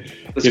chilling.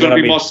 There's going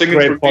to be more singing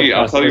from me,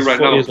 I'll tell you right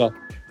now. Well.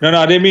 No,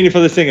 I didn't mean it for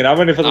the singing. I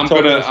meant it for the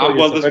talking. There's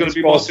going to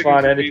be more singing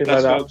from me.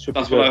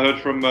 That's what I heard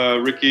from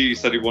Ricky. He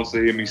said he wants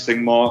to hear me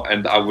sing more,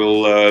 and I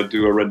will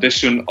do a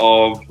rendition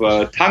of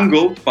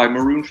Tangled by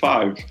Maroon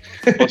 5.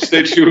 But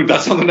stay tuned.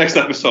 That's on the next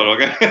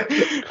episode,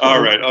 okay?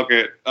 All right, cool.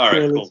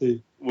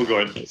 We're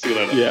going. See you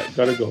later. Yeah,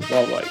 gotta go.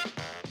 Bye-bye.